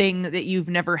that thing that you've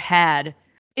never had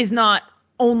is not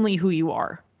only who you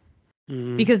are.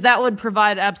 Because that would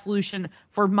provide absolution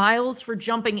for Miles for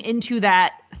jumping into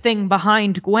that thing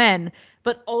behind Gwen,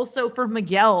 but also for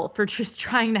Miguel for just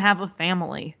trying to have a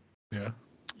family. Yeah.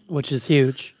 Which is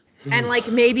huge. And like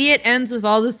maybe it ends with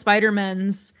all the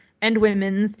Spider-Men's and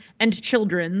women's and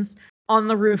children's on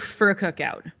the roof for a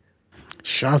cookout.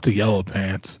 Shout out to Yellow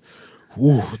Pants.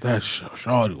 Ooh, that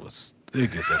Charlotte was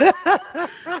thick as a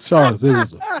Charlotte thick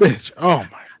as a bitch. Oh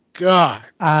my god.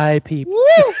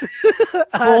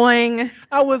 Boing.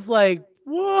 I was like,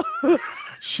 whoa.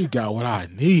 She got what I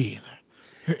need.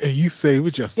 And you say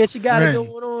we're just Yeah, she got it friend.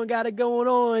 going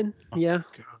on. Yeah.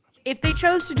 If they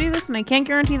chose to do this, and I can't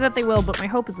guarantee that they will, but my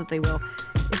hope is that they will,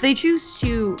 if they choose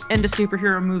to end a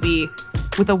superhero movie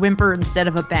with a whimper instead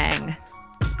of a bang,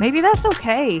 maybe that's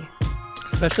okay.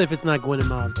 Especially if it's not Gwen and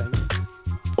Miles banging.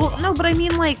 Well, no, but I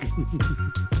mean, like,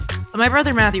 my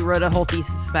brother Matthew wrote a whole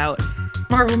thesis about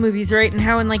Marvel movies, right? And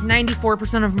how in, like,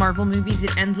 94% of Marvel movies,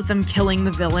 it ends with them killing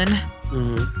the villain.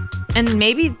 Mm-hmm. And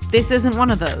maybe this isn't one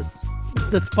of those.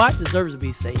 The Spot deserves to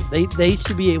be saved. They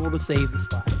should be able to save the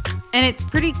Spot. And it's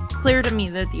pretty clear to me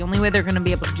that the only way they're going to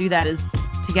be able to do that is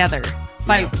together.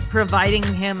 By providing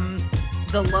him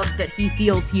the love that he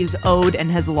feels he is owed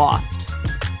and has lost.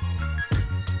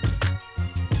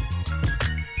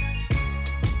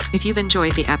 If you've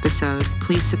enjoyed the episode,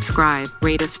 please subscribe,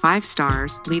 rate us 5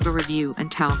 stars, leave a review, and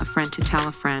tell a friend to tell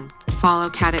a friend. Follow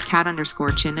Cat at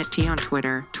cat_chin@t on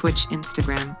Twitter, Twitch,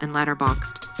 Instagram, and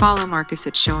Letterboxd. Follow Marcus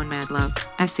at ShowandMadlove,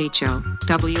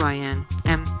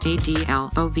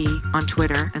 ShowWinMadlov on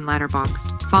Twitter and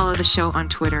Letterboxd. Follow the show on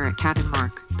Twitter at Cat and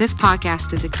Mark. This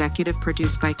podcast is executive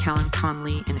produced by Kellen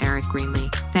Conley and Eric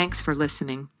Greenlee. Thanks for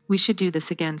listening. We should do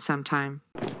this again sometime.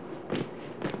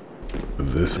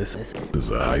 This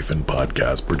is a Hyphen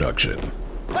Podcast production.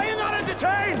 Are you not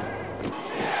entertained?